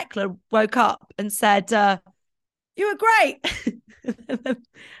 the heckler woke up and said, you were great.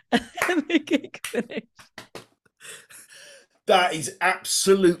 And the gig finished. That is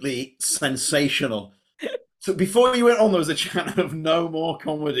absolutely sensational. So before you went on, there was a chant of no more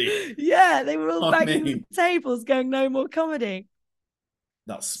comedy. Yeah, they were all banging the tables going, no more comedy.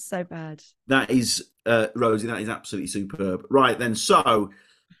 That's so bad. That is, Rosie, that is absolutely superb. Right then, so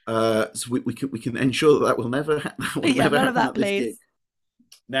we can ensure that will never happen. None of that, please.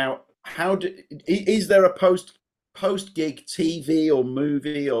 Now, is there a post gig TV or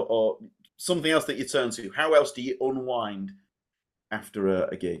movie or something else that you turn to? How else do you unwind after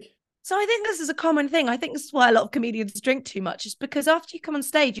a gig? So I think this is a common thing. I think this is why a lot of comedians drink too much, is because after you come on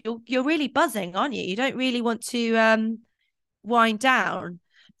stage, you're really buzzing, aren't you? You don't really want to wind down.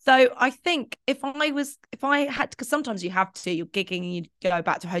 So I think if I had, because sometimes you have to, you're gigging and you go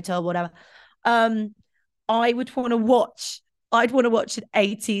back to a hotel, whatever. I'd want to watch an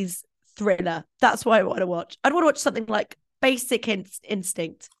 80s thriller. That's what I want to watch. I'd want to watch something like Basic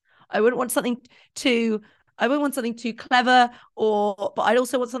Instinct. I wouldn't want something too clever, but I'd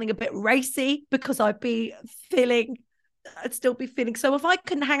also want something a bit racy, because I'd still be feeling. So if I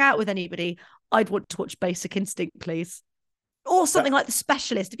couldn't hang out with anybody, I'd want to watch Basic Instinct, please. Or something like The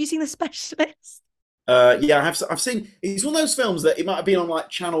Specialist. Have you seen The Specialist? Yeah, I have. I've seen. It's one of those films that it might have been on like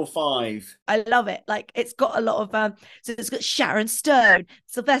Channel 5. I love it. Like, it's got a lot of so it's got Sharon Stone,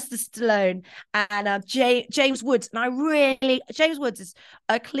 Sylvester Stallone, and James Woods. And James Woods is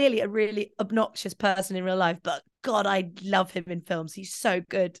clearly a really obnoxious person in real life, but God, I love him in films. He's so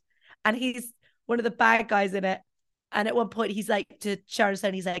good, and he's one of the bad guys in it. And at one point, he's like to Sharon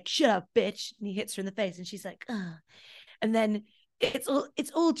Stone, he's like, "Shut up, bitch," and he hits her in the face, and she's like, "Ugh." And then it's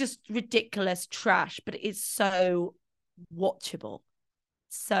all just ridiculous trash, but it is so watchable.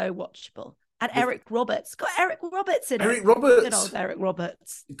 So watchable. And Eric Roberts. Got Eric Roberts in it. Eric Roberts. Good old Eric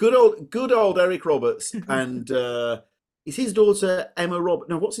Roberts. Good old Eric Roberts. And is his daughter Emma Roberts?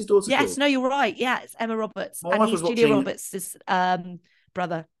 No, what's his daughter called? Yes, no, you're right. Yeah, it's Emma Roberts. My and wife he's was Julia watching- Roberts'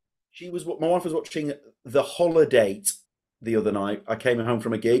 brother. My wife was watching The Holiday the other night. I came home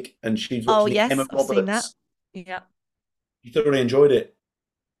from a gig and she's watching Emma I've Roberts. seen that. Yeah. You thoroughly enjoyed it.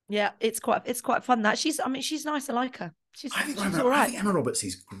 Yeah, it's quite fun. That she's nice. I like her. She's all right. I think Emma Roberts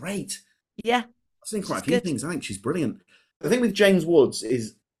is great. Yeah, I've seen quite a few things. I think she's brilliant. The thing with James Woods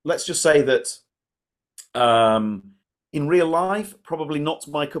is, let's just say that in real life, probably not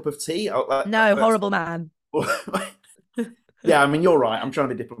my cup of tea. Horrible man. Yeah, I mean, you're right. I'm trying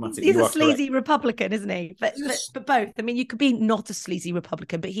to be diplomatic. He's a sleazy Republican, isn't he? But both. I mean, you could be not a sleazy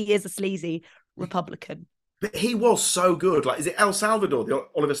Republican, but he is a sleazy Republican. But he was so good. Like, is it El Salvador, the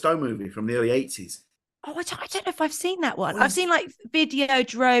Oliver Stone movie from the early 80s? Oh, I don't know if I've seen that one. I've seen like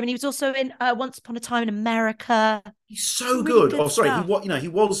Videodrome, and he was also in Once Upon a Time in America. He's so good. Oh, sorry. He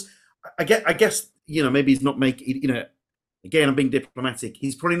was. I guess maybe he's not making. Again, I'm being diplomatic.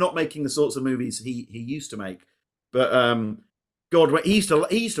 He's probably not making the sorts of movies he used to make. But God, he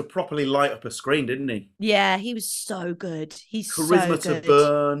used to properly light up a screen, didn't he? Yeah, he was so good. He's charisma so good. to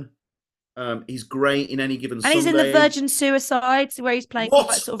burn. He's great in Any Given Sunday. And he's in The Virgin Suicides, where he's playing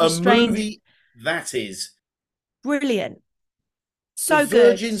quite sort of restrained. Movie that is brilliant. So The good.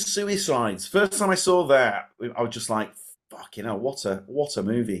 Virgin Suicides. First time I saw that, I was just like, "Fucking hell, what a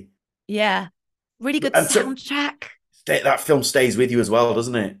movie!" Yeah, really good soundtrack. That film stays with you as well,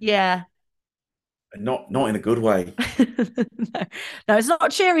 doesn't it? Yeah. Not in a good way. No, it's not a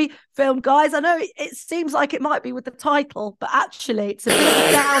cheery film, guys. I know it seems like it might be with the title, but actually it's a bit of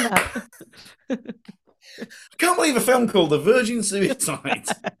a downer. I can't believe a film called The Virgin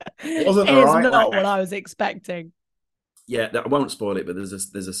Suicides wasn't It the is right not one. what I was expecting. Yeah, I won't spoil it, but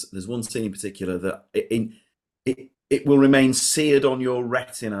there's one scene in particular that it will remain seared on your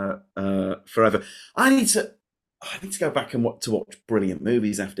retina forever. I need to go back and watch brilliant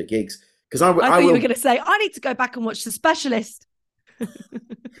movies after gigs, because I thought you were going to say, I need to go back and watch The Specialist.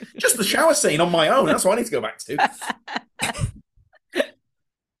 Just the shower scene on my own. That's what I need to go back to.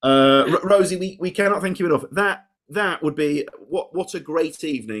 Rosie, we cannot thank you enough. That would be what a great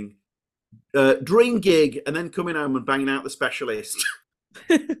evening. Dream gig and then coming home and banging out The Specialist.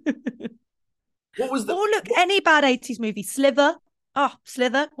 What was the? Oh, look, any bad 80s movie. Slither. Oh,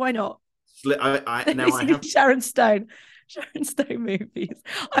 Slither. Why not? I have Sharon Stone movies.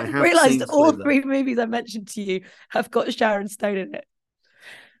 I've realised all three movies I mentioned to you have got Sharon Stone in it.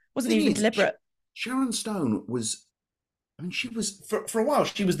 Wasn't even deliberate. Sharon Stone was, I mean, she was for a while.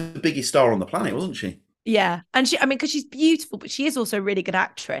 She was the biggest star on the planet, wasn't she? Yeah, and because she's beautiful, but she is also a really good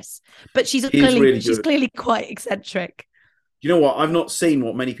actress. But she's clearly quite eccentric. You know what? I've not seen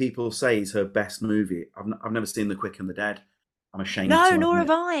what many people say is her best movie. I've never seen The Quick and the Dead. I'm ashamed. No, nor have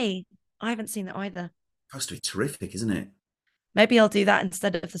I. I haven't seen that either. Supposed to be terrific, isn't it? Maybe I'll do that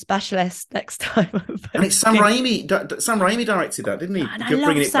instead of The Specialist next time. And it's Sam Raimi. Sam Raimi directed that, didn't he? And I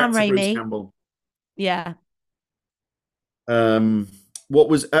love Sam Raimi. Yeah. What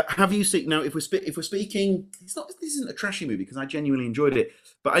was? Have you seen? Now, if we're speaking, this isn't a trashy movie because I genuinely enjoyed it.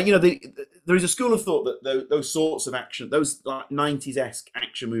 But there is a school of thought that those sorts of action, those like 90s-esque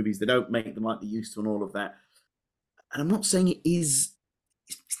action movies, they don't make them like they used to, and all of that. And I'm not saying it is.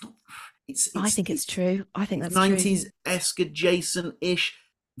 It's not. I think it's true. I think that's 90s-esque adjacent-ish.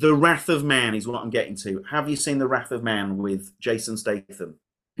 The Wrath of Man is what I'm getting to. Have you seen The Wrath of Man with Jason Statham?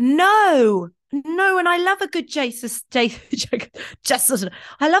 No, and I love a good Jason Statham.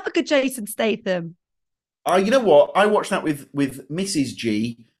 I love a good Jason Statham. You know what? I watched that with Mrs.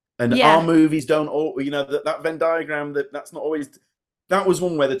 G, and our movies don't all. That Venn diagram. That's not always. That was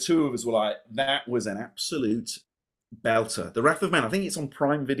one where the two of us were like, that was an absolute belter. The Wrath of Man. I think it's on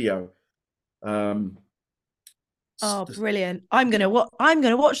Prime Video. Brilliant! I'm gonna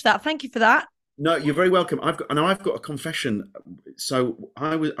watch that. Thank you for that. No, you're very welcome. I've got a confession. So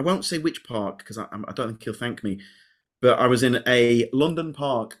I won't say which park because I don't think he'll thank me. But I was in a London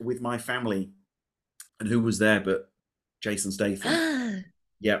park with my family, and who was there but Jason Statham?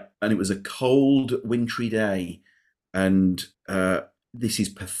 Yeah, and it was a cold, wintry day, and this is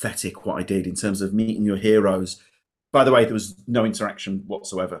pathetic what I did in terms of meeting your heroes. By the way, there was no interaction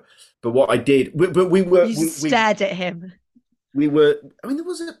whatsoever. But what I did, we stared at him. We were. I mean, there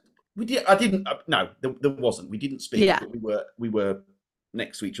was a. We did. I didn't. No, there wasn't. We didn't speak. Yeah. But we were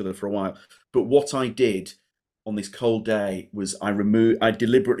next to each other for a while. But what I did on this cold day was I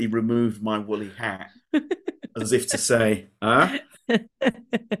deliberately removed my woolly hat, as if to say, "Ah,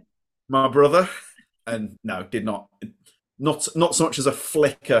 my brother," and no, did not. Not so much as a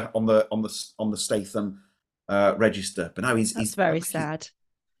flicker on the Statham register. But no, he's very sad.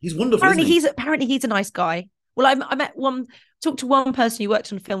 He's wonderful. Apparently he's a nice guy. Well, I talked to one person who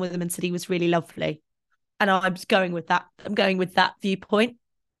worked on a film with him and said he was really lovely, and I'm going with that. I'm going with that viewpoint.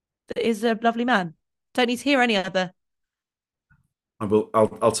 That is a lovely man. Don't need to hear any other.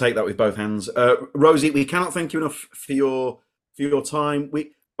 I'll take that with both hands. Rosie, we cannot thank you enough for your time.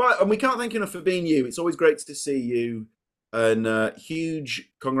 We can't thank you enough for being you. It's always great to see you, and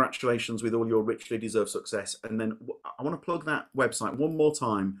huge congratulations with all your richly deserved success. And then I want to plug that website one more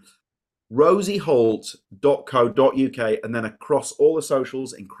time. rosieholt.co.uk, and then across all the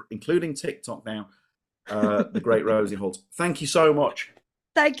socials, including TikTok now, the great Rosie Holt. Thank you so much.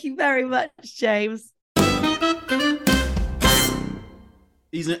 Thank you very much, James.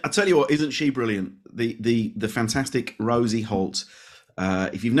 I tell you what, isn't she brilliant? The fantastic Rosie Holt.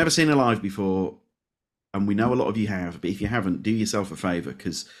 If you've never seen her live before, and we know a lot of you have, but if you haven't, do yourself a favour,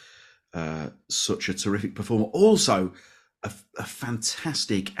 because such a terrific performer. Also, a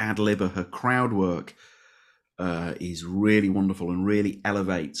fantastic ad-libber. Her crowd work is really wonderful and really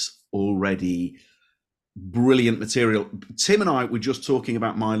elevates already brilliant material. Tim and I were just talking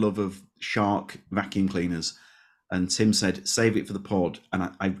about my love of Shark vacuum cleaners, and Tim said, save it for the pod.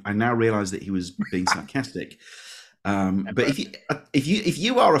 And I now realise that he was being sarcastic. But if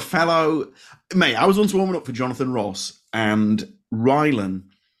you are a fellow, mate, I was once warming up for Jonathan Ross, and Rylan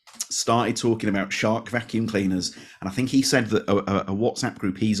started talking about Shark vacuum cleaners, and I think he said that a WhatsApp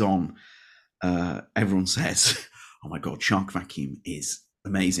group he's on, everyone says, "Oh my god, Shark vacuum is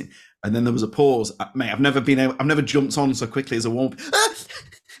amazing." And then there was a pause. Mate, I've never jumped on so quickly as a warm.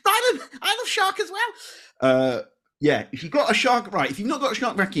 Rylan, I love Shark as well. Yeah, if you've got a Shark, right, if you've not got a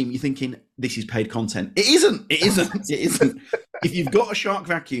Shark vacuum, you're thinking, this is paid content. It isn't. If you've got a Shark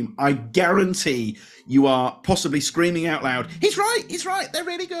vacuum, I guarantee you are possibly screaming out loud, he's right, they're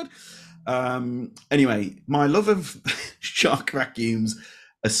really good. Anyway, my love of shark vacuums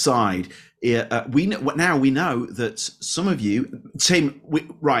aside, we know that some of you, Tim,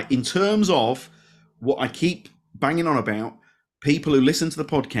 right, in terms of what I keep banging on about, people who listen to the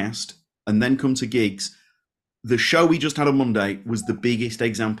podcast and then come to gigs, the show we just had on Monday was the biggest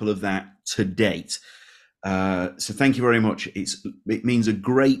example of that to date. So thank you very much. It means a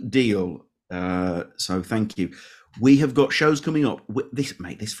great deal. So thank you. We have got shows coming up this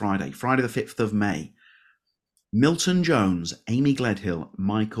Friday the 5th of May. Milton Jones, Amy Gledhill,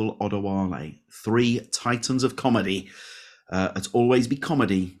 Michael Odawale, 3 titans of comedy at Always Be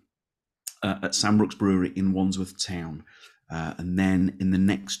Comedy at Sam Brooks Brewery in Wandsworth Town. And then in the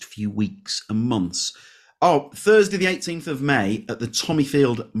next few weeks and months, Thursday the 18th of May at the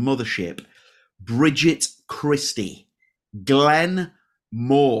Tommyfield Mothership, Bridget Christie, Glenn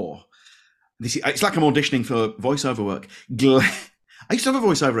Moore. It's like I'm auditioning for voiceover work. I used to have a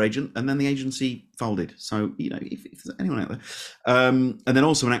voiceover agent, and then the agency folded. So, if there's anyone out there. And then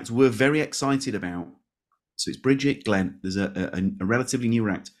also an act we're very excited about. So it's Bridget, Glenn. There's a relatively new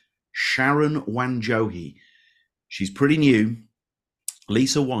act, Sharon Wanjohi. She's pretty new.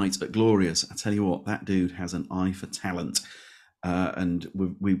 Lisa White at Glorious. I tell you what, that dude has an eye for talent. And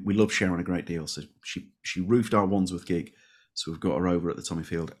we love Sharon a great deal. So she roofed our Wandsworth gig. So we've got her over at the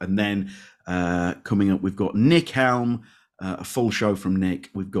Tommyfield. And then coming up, we've got Nick Helm, a full show from Nick.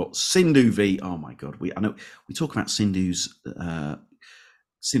 We've got Sindhu V. Oh my God. I know we talk about Sindhu's a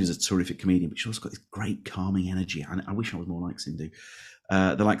terrific comedian, but she's also got this great calming energy. I wish I was more like Sindhu.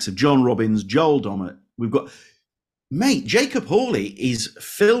 The likes of John Robbins, Joel Dommett. We've got, mate, Jacob Hawley is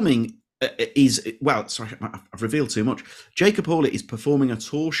filming, I've revealed too much. Jacob Hawley is performing a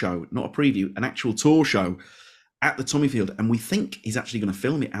tour show, not a preview, an actual tour show at the Tommyfield, and we think he's actually going to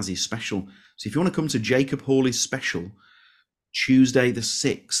film it as his special. So if you want to come to Jacob Hawley's special, Tuesday the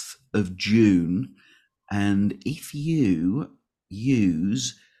 6th of June, and if you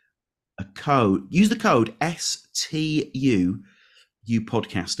use the code STU, you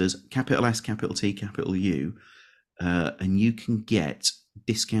podcasters, capital S, capital T, capital U, and you can get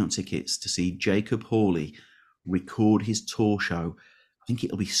discount tickets to see Jacob Hawley record his tour show. I think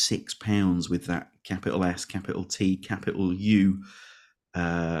it'll be £6 with that capital S, capital T, capital U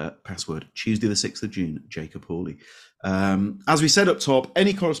password. Tuesday the 6th of June, Jacob Hawley. As we said up top,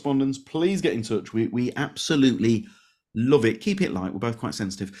 any correspondence, please get in touch. We absolutely love it. Keep it light. We're both quite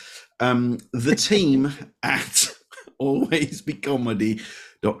sensitive. The team at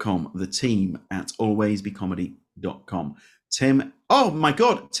alwaysbecomedy.com. The team at alwaysbecomedy.com. Tim, oh my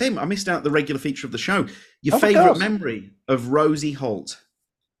God, Tim, I missed out the regular feature of the show. Your favourite memory of Rosie Holt?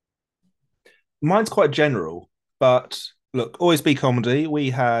 Mine's quite general, but look, Always Be Comedy. We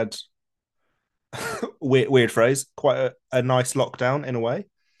had weird phrase, quite a nice lockdown in a way.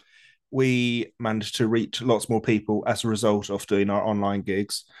 We managed to reach lots more people as a result of doing our online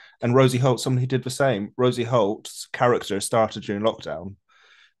gigs. And Rosie Holt, somebody who did the same. Rosie Holt's character started during lockdown.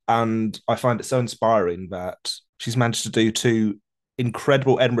 And I find it so inspiring that she's managed to do 2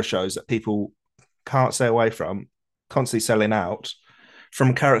 incredible Edinburgh shows that people can't stay away from, constantly selling out, from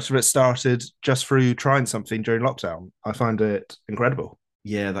a character that started just through trying something during lockdown. I find it incredible.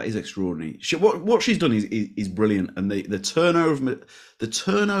 Yeah, that is extraordinary. What she's done is brilliant, and the turnover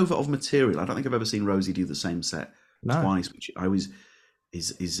of material. I don't think I've ever seen Rosie do the same set twice, which I always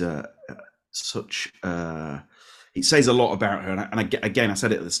is such. It says a lot about her, and again, I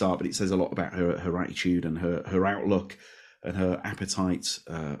said it at the start, but it says a lot about her attitude and her outlook and her appetite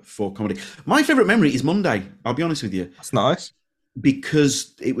for comedy. My favourite memory is Monday. I'll be honest with you. That's nice.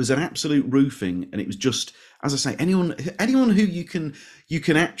 Because it was an absolute roofing, and it was just, as I say, anyone who you can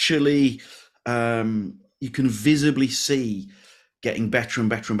actually you can visibly see getting better and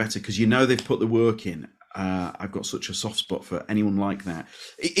better and better, because they've put the work in. I've got such a soft spot for anyone like that.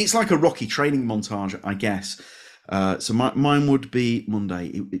 It's like a Rocky training montage, I guess. So mine would be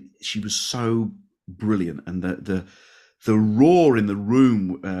Monday. She was so brilliant, and the roar in the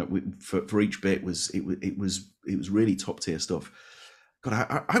room for each bit was really top tier stuff.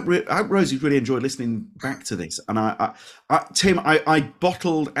 God, I hope Rosie's really enjoyed listening back to this. And Tim, I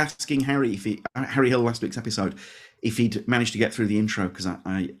bottled asking Harry Harry Hill last week's episode if he'd managed to get through the intro, because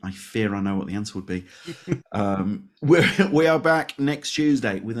I fear I know what the answer would be. We are back next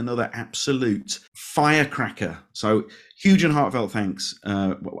Tuesday with another absolute firecracker. So huge and heartfelt thanks.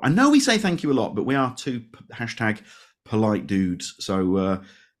 I know we say thank you a lot, but we are 2 #polite dudes. So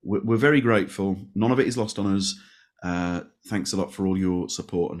we're very grateful. None of it is lost on us. Thanks a lot for all your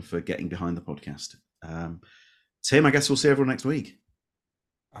support and for getting behind the podcast. Tim, I guess we'll see everyone next week.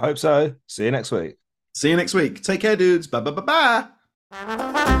 I hope so. See you next week. See you next week. Take care, dudes. Bye.